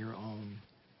within your own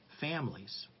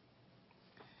families.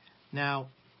 Now,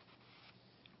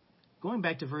 going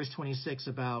back to verse 26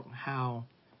 about how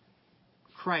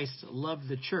Christ loved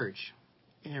the church,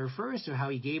 and it refers to how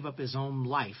he gave up his own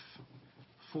life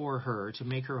for her to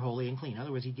make her holy and clean. In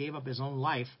other words, he gave up his own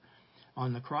life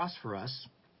on the cross for us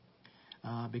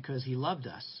because he loved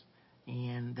us.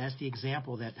 And that's the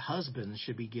example that husbands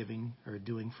should be giving or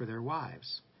doing for their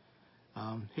wives.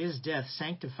 His death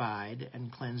sanctified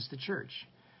and cleansed the church.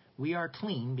 We are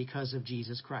clean because of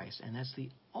Jesus Christ, and that's the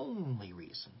only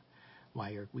reason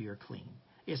why we are clean.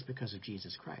 It's because of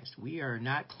Jesus Christ. We are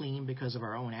not clean because of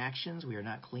our own actions. We are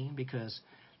not clean because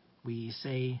we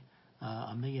say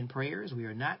a million prayers. We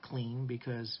are not clean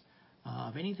because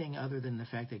of anything other than the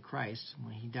fact that Christ,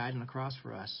 when he died on the cross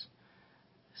for us,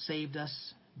 saved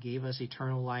us, gave us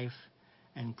eternal life,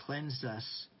 and cleansed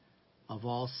us of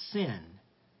all sin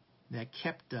that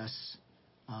kept us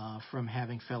from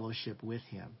having fellowship with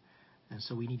him. And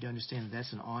so we need to understand that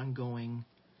that's an ongoing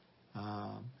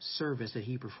service that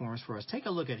he performs for us. Take a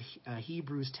look at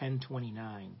Hebrews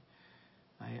 10:29.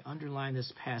 I underlined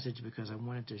this passage because I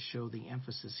wanted to show the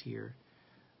emphasis here.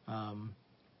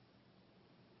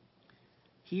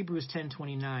 Hebrews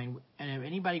 10:29. And if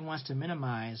anybody wants to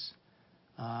minimize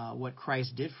what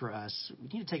Christ did for us, we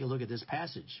need to take a look at this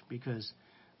passage because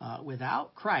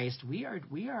without Christ, we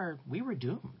were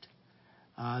doomed.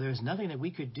 There's nothing that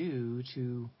we could do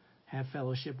to have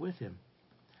fellowship with him.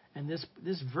 And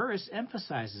this verse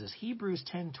emphasizes this. Hebrews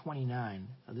 10:29.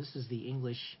 This is the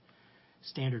English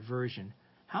Standard Version.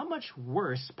 How much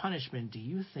worse punishment do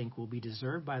you think will be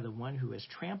deserved by the one who has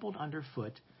trampled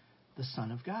underfoot the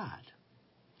Son of God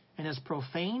and has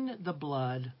profaned the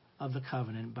blood of the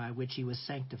covenant by which he was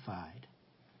sanctified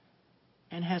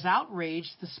and has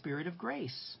outraged the Spirit of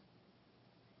grace?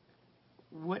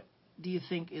 What do you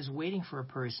think is waiting for a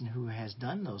person who has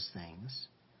done those things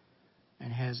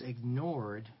and has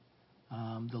ignored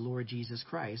the Lord Jesus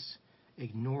Christ,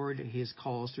 ignored his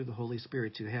calls through the Holy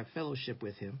Spirit to have fellowship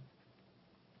with him?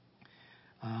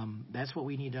 That's what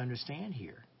we need to understand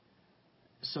here.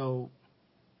 So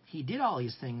he did all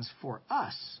these things for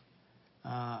us.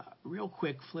 Real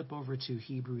quick, flip over to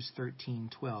Hebrews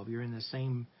 13:12. You're in the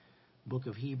same book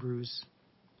of Hebrews.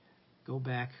 Go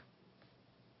back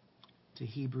to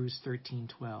Hebrews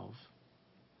 13:12.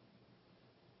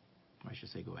 I should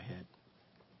say go ahead.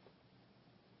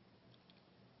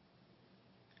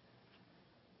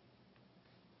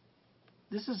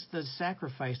 This is the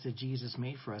sacrifice that Jesus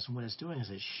made for us, and what it's doing is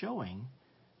it's showing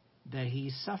that he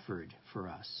suffered for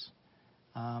us.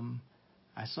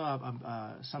 I saw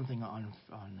something on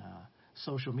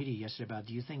social media yesterday about,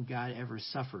 do you think God ever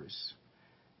suffers?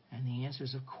 And the answer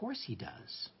is, of course he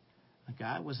does.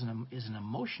 God is an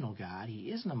emotional God.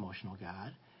 He is an emotional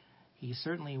God. He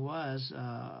certainly was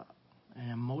an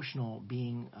emotional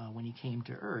being when he came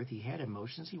to earth. He had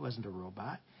emotions. He wasn't a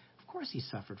robot. Of course he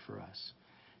suffered for us.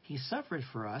 He suffered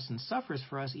for us and suffers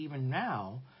for us even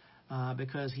now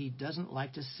because he doesn't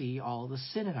like to see all the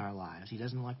sin in our lives. He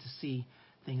doesn't like to see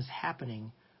things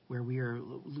happening where we are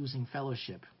losing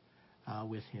fellowship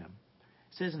with him.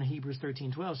 It says in Hebrews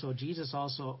 13:12, so Jesus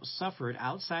also suffered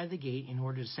outside the gate in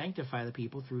order to sanctify the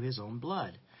people through his own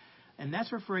blood. And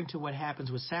that's referring to what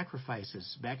happens with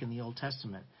sacrifices back in the Old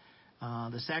Testament.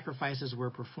 The sacrifices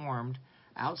were performed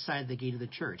outside the gate of the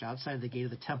church, outside the gate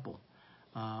of the temple.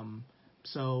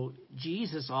 So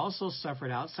Jesus also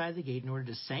suffered outside the gate in order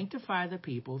to sanctify the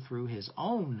people through his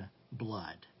own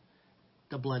blood,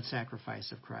 the blood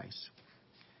sacrifice of Christ.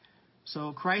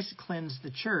 So Christ cleansed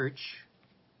the church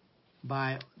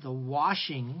by the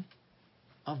washing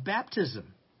of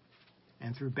baptism.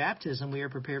 And through baptism, we are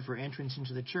prepared for entrance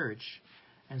into the church.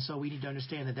 And so we need to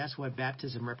understand that that's what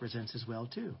baptism represents as well,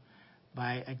 too.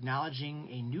 By acknowledging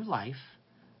a new life,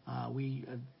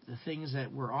 the things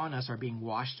that were on us are being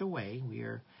washed away.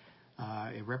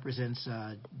 It represents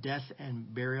death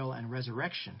and burial and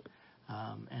resurrection.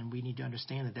 And we need to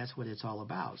understand that that's what it's all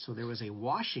about. So there was a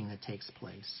washing that takes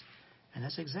place. And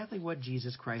that's exactly what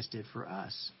Jesus Christ did for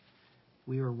us.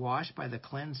 We were washed by the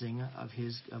cleansing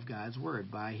of God's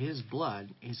word. By his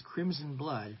blood, his crimson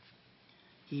blood,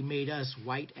 he made us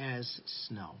white as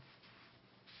snow.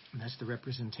 And that's the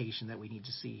representation that we need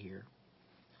to see here.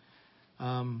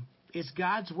 It's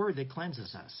God's word that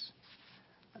cleanses us.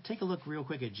 Take a look real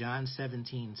quick at John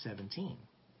 17:17.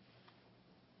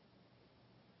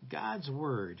 God's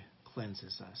word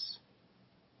cleanses us.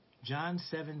 John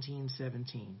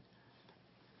 17:17.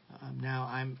 Now,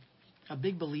 I'm a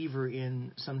big believer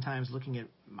in sometimes looking at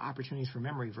opportunities for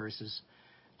memory verses.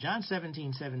 John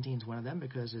 17:17 is one of them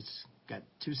because it's got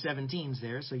two 17s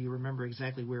there, so you remember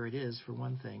exactly where it is for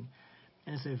one thing.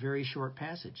 And it's a very short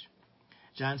passage.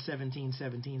 John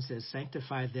 17:17 says,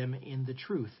 sanctify them in the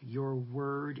truth. Your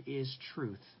word is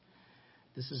truth.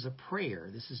 This is a prayer.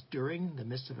 This is during the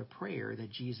midst of a prayer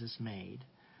that Jesus made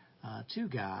to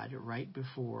God right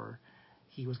before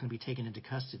he was going to be taken into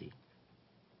custody.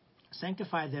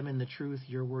 Sanctify them in the truth.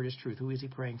 Your word is truth. Who is he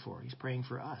praying for? He's praying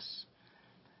for us.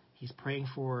 He's praying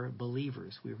for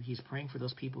believers. He's praying for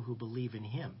those people who believe in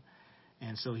him.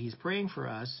 And so he's praying for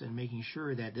us and making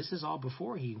sure that this is all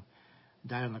before he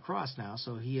died on the cross now.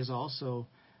 So he is also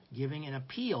giving an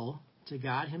appeal to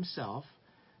God himself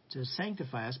to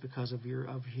sanctify us because of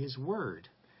his word.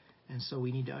 And so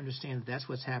we need to understand that that's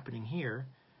what's happening here.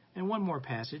 And one more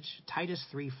passage, Titus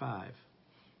 3:5.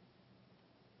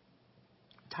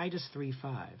 Titus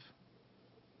 3:5.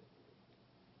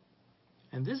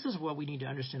 And this is what we need to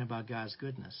understand about God's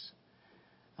goodness.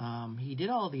 He did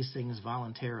all of these things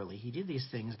voluntarily. He did these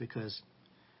things because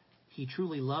he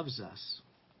truly loves us.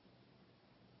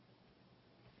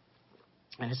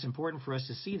 And it's important for us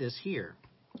to see this here.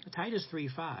 Titus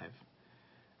 3:5.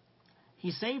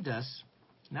 He saved us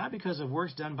not because of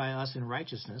works done by us in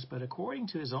righteousness, but according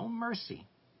to his own mercy.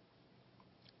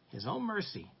 His own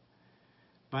mercy.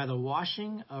 By the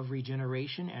washing of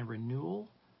regeneration and renewal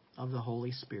of the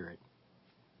Holy Spirit.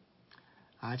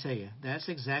 I tell you, that's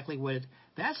exactly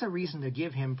that's a reason to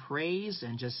give him praise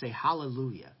and just say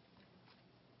hallelujah.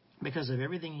 Because of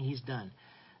everything he's done.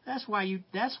 That's why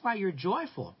you're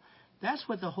joyful. That's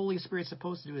what the Holy Spirit's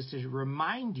supposed to do, is to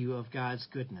remind you of God's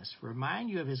goodness, remind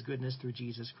you of his goodness through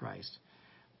Jesus Christ.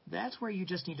 That's where you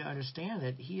just need to understand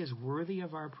that he is worthy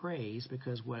of our praise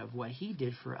because of what he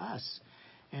did for us.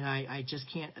 And I just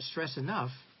can't stress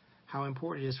enough how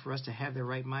important it is for us to have the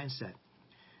right mindset.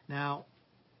 Now,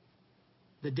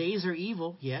 the days are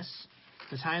evil, yes.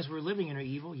 The times we're living in are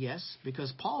evil, yes,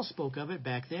 because Paul spoke of it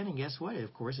back then, and guess what?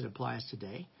 Of course, it applies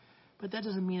today. But that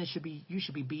doesn't mean you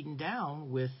should be beaten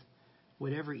down with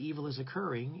whatever evil is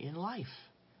occurring in life.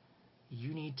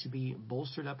 You need to be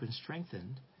bolstered up and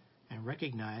strengthened and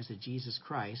recognize that Jesus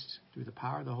Christ, through the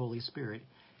power of the Holy Spirit,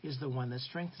 is the one that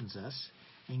strengthens us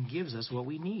and gives us what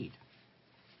we need.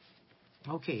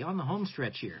 Okay, on the home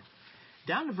stretch here.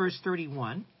 Down to verse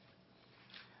 31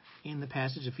 in the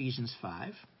passage Ephesians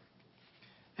 5.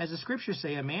 As the scriptures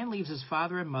say, a man leaves his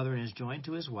father and mother and is joined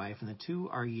to his wife, and the two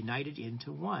are united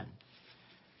into one.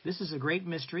 This is a great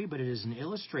mystery, but it is an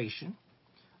illustration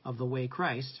of the way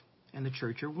Christ and the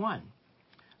church are one.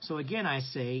 So again, I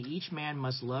say, each man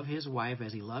must love his wife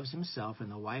as he loves himself,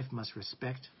 and the wife must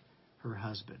respect her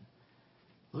husband.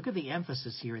 Look at the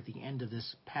emphasis here at the end of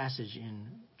this passage in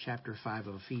chapter 5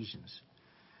 of Ephesians.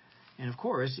 And of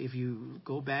course, if you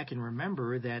go back and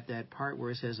remember that part where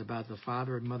it says about the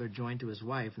father and mother joined to his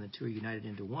wife, and the two are united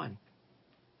into one,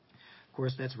 of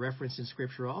course, that's referenced in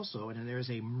Scripture also, and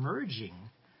there's a merging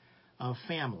of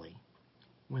family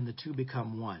when the two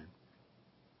become one.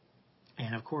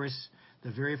 And of course,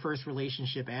 the very first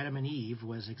relationship, Adam and Eve,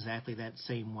 was exactly that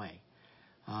same way.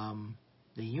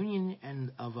 The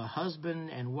union of a husband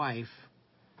and wife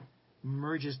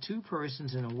merges two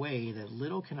persons in a way that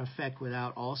little can affect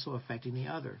without also affecting the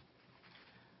other.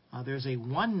 There's a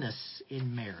oneness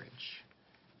in marriage.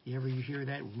 You ever hear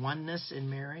that? Oneness in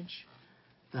marriage?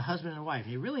 The husband and wife.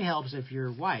 It really helps if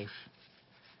your wife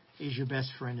is your best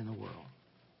friend in the world.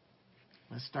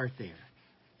 Let's start there.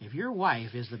 If your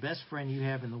wife is the best friend you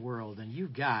have in the world, then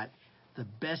you've got the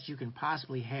best you can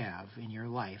possibly have in your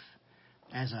life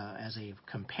as a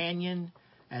companion,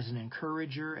 as an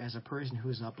encourager, as a person who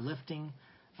is uplifting.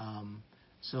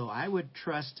 So I would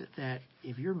trust that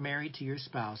if you're married to your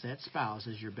spouse, that spouse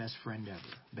is your best friend ever,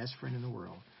 best friend in the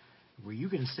world, where you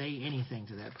can say anything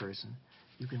to that person.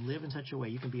 You can live in such a way.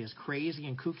 You can be as crazy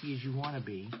and kooky as you want to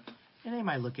be. And they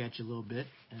might look at you a little bit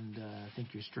and think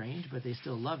you're strange, but they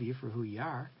still love you for who you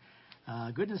are.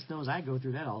 Goodness knows I go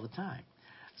through that all the time.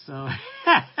 So,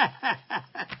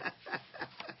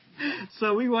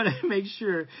 so we want to make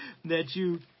sure that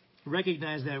you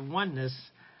recognize that oneness.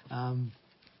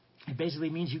 It basically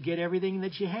means you get everything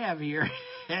that you have here.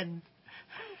 And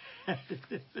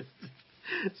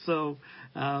so,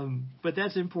 but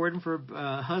that's important for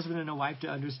a husband and a wife to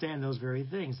understand those very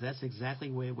things. That's exactly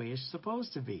the way it's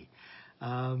supposed to be.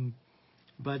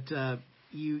 But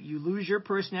you lose your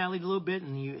personality a little bit,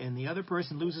 and the other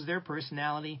person loses their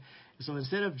personality. So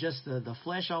instead of just the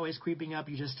flesh always creeping up,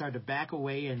 you just start to back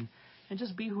away and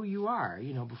just be who you are,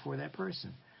 before that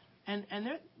person. And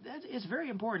that is very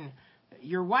important.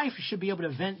 Your wife should be able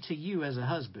to vent to you as a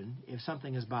husband if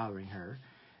something is bothering her.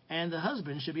 And the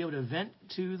husband should be able to vent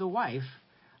to the wife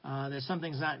that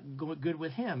something's not good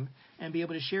with him and be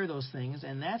able to share those things.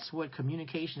 And that's what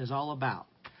communication is all about.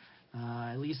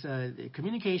 At least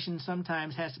communication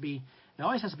sometimes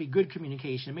always has to be good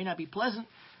communication. It may not be pleasant,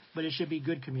 but it should be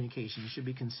good communication. It should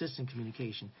be consistent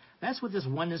communication. That's what this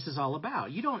oneness is all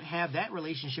about. You don't have that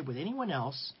relationship with anyone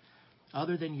else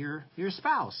other than your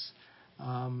spouse.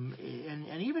 And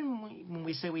even when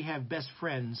we say we have best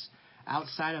friends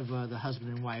outside of the husband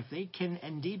and wife, they can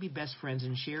indeed be best friends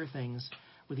and share things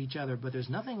with each other, but there's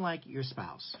nothing like your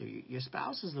spouse. Your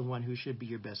spouse is the one who should be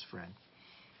your best friend.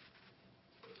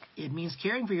 It means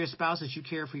caring for your spouse as you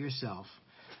care for yourself.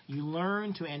 You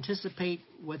learn to anticipate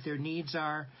what their needs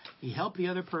are. You help the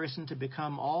other person to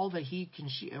become all that he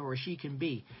or she can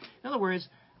be. In other words,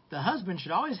 the husband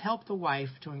should always help the wife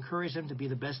to encourage them to be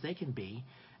the best they can be,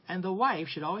 and the wife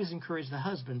should always encourage the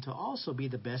husband to also be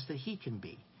the best that he can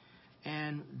be.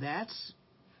 And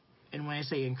when I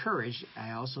say encourage,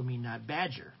 I also mean not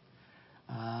badger.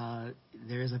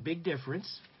 There's a big difference.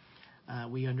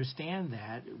 We understand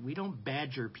that. We don't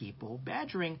badger people.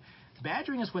 Badgering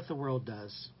is what the world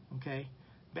does, okay?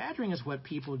 Badgering is what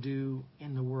people do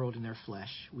in the world in their flesh.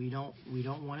 We don't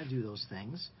want to do those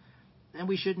things, and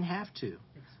we shouldn't have to.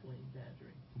 Explain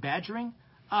badgering.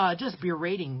 Badgering? Just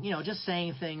berating, just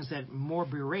saying things that more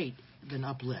berate than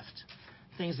uplift.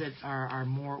 Things that are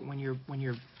more when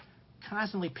you're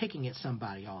constantly picking at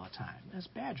somebody all the time. That's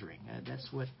badgering.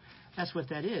 That's what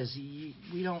that is.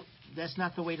 That's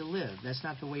not the way to live. That's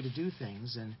not the way to do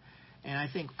things. And I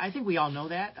think we all know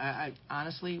that. I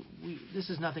honestly, this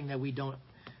is nothing that we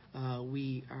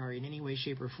are in any way,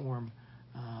 shape, or form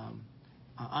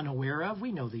unaware of.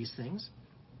 We know these things.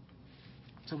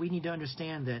 So we need to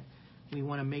understand that we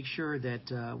want to make sure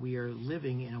that we are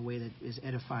living in a way that is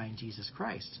edifying Jesus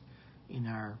Christ in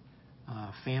our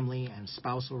family and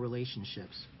spousal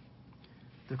relationships.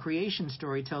 The creation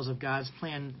story tells of God's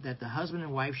plan that the husband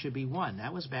and wife should be one.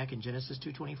 That was back in Genesis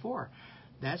 2:24.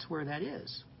 That's where that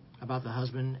is, about the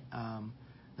husband,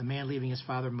 the man leaving his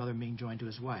father and mother being joined to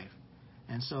his wife.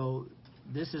 And so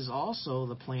this is also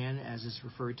the plan as is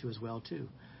referred to as well, too.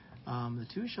 The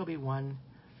two shall be one,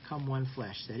 come one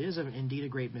flesh. That is indeed a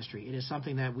great mystery. It is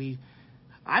something that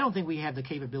I don't think we have the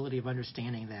capability of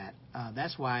understanding that.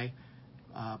 That's why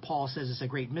Paul says it's a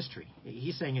great mystery.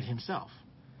 He's saying it himself.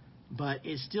 But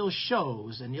it still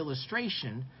shows an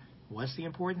illustration. What's the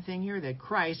important thing here? That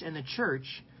Christ and the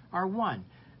church are one.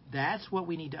 That's what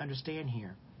we need to understand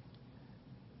here.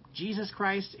 Jesus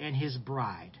Christ and his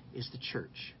bride is the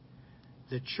church.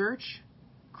 The church,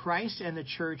 Christ and the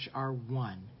church are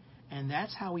one. And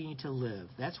that's how we need to live.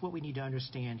 That's what we need to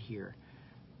understand here.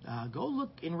 Go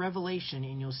look in Revelation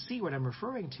and you'll see what I'm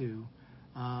referring to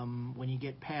when you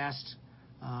get past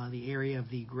the area of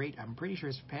the great, I'm pretty sure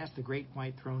it's past the great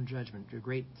white throne judgment, the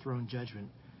great throne judgment,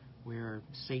 where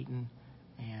Satan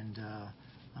and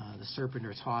the serpent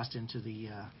are tossed into the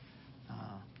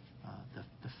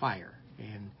fire.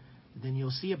 And then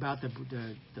you'll see about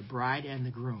the bride and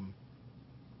the groom.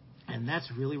 And that's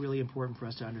really, really important for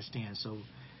us to understand. So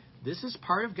this is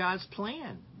part of God's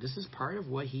plan. This is part of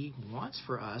what he wants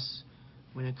for us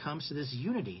when it comes to this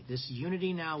unity. This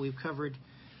unity now we've covered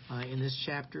in this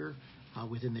chapter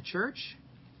within the church,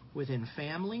 within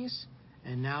families,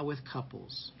 and now with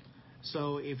couples.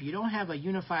 So if you don't have a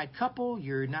unified couple,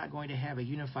 you're not going to have a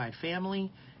unified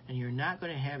family, and you're not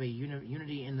going to have a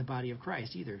unity in the body of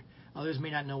Christ either. Others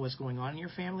may not know what's going on in your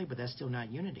family, but that's still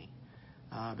not unity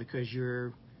because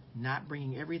you're not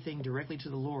bringing everything directly to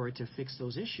the Lord to fix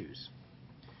those issues.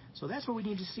 So that's what we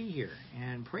need to see here.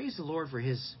 And praise the Lord for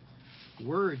his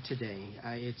word today.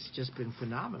 It's just been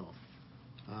phenomenal.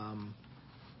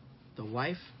 The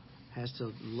wife has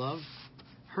to love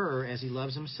her as he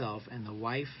loves himself, and the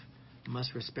wife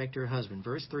must respect her husband.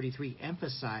 Verse 33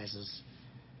 emphasizes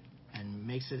and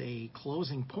makes it a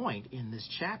closing point in this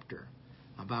chapter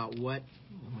about what,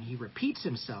 when he repeats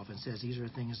himself and says these are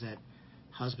things that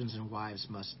husbands and wives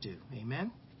must do.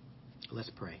 Amen? Let's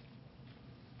pray.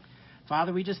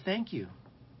 Father, we just thank you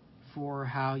for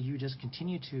how you just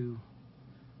continue to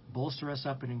bolster us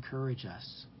up and encourage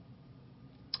us.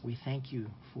 We thank you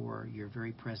for your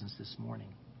very presence this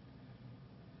morning.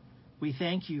 We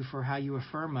thank you for how you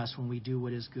affirm us when we do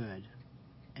what is good.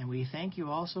 And we thank you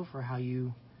also for how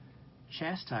you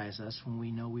chastise us when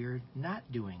we know we are not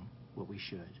doing what we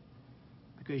should.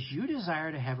 Because you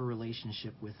desire to have a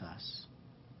relationship with us.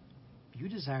 You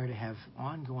desire to have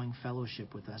ongoing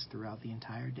fellowship with us throughout the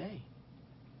entire day.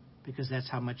 Because that's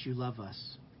how much you love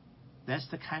us. That's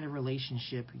the kind of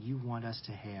relationship you want us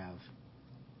to have.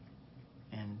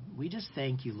 And we just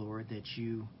thank you, Lord, that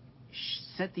you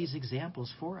set these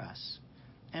examples for us.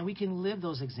 And we can live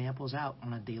those examples out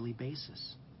on a daily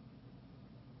basis.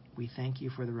 We thank you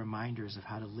for the reminders of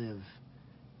how to live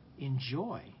in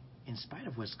joy in spite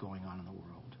of what's going on in the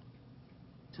world.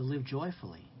 To live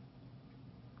joyfully.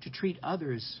 To treat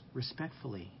others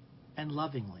respectfully and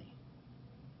lovingly.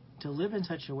 To live in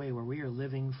such a way where we are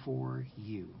living for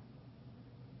you.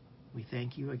 We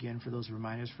thank you again for those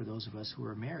reminders for those of us who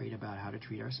are married about how to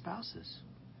treat our spouses.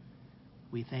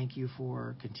 We thank you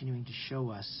for continuing to show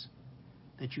us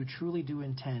that you truly do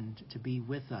intend to be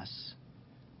with us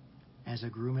as a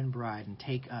groom and bride and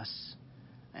take us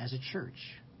as a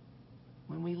church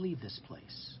when we leave this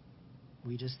place.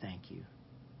 We just thank you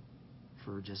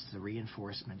for just the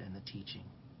reinforcement and the teaching.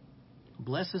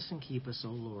 Bless us and keep us, O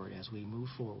Lord, as we move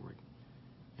forward.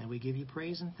 And we give you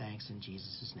praise and thanks in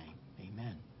Jesus' name.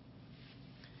 Amen.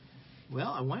 Well,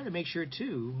 I wanted to make sure,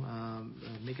 too,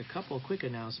 make a couple of quick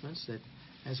announcements that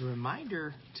as a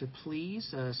reminder to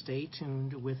please stay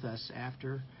tuned with us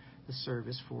after the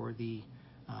service for the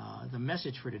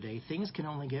message for today. Things can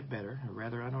only get better, a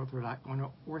rather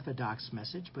unorthodox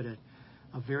message, but a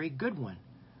very good one,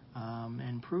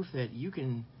 and proof that you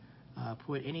can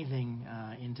put anything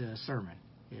into a sermon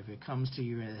if it comes to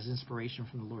you as inspiration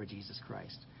from the Lord Jesus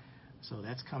Christ. So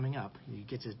that's coming up. You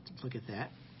get to look at that.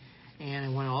 And I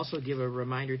want to also give a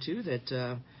reminder, too,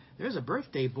 that there's a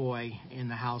birthday boy in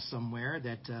the house somewhere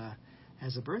that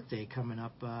has a birthday coming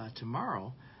up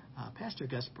tomorrow. Pastor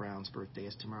Gus Brown's birthday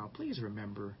is tomorrow. Please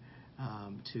remember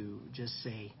to just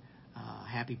say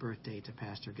happy birthday to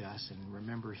Pastor Gus and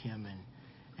remember him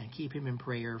and keep him in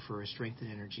prayer for his strength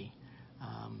and energy.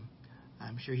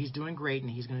 I'm sure he's doing great,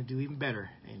 and he's going to do even better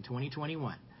in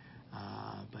 2021.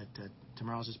 But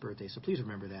tomorrow's his birthday, so please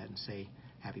remember that and say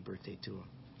happy birthday to him.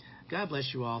 God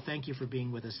bless you all. Thank you for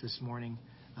being with us this morning.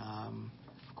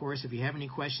 Of course, if you have any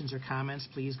questions or comments,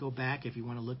 please go back if you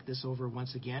want to look this over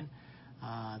once again,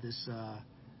 this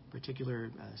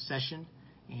particular session,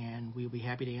 and we'll be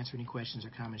happy to answer any questions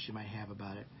or comments you might have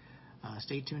about it.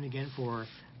 Stay tuned again for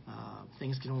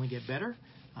Things Can Only Get Better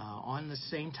on the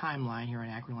same timeline here on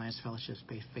Akron Alliance Fellowship's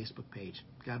Facebook page.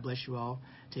 God bless you all.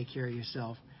 Take care of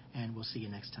yourself, and we'll see you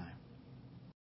next time.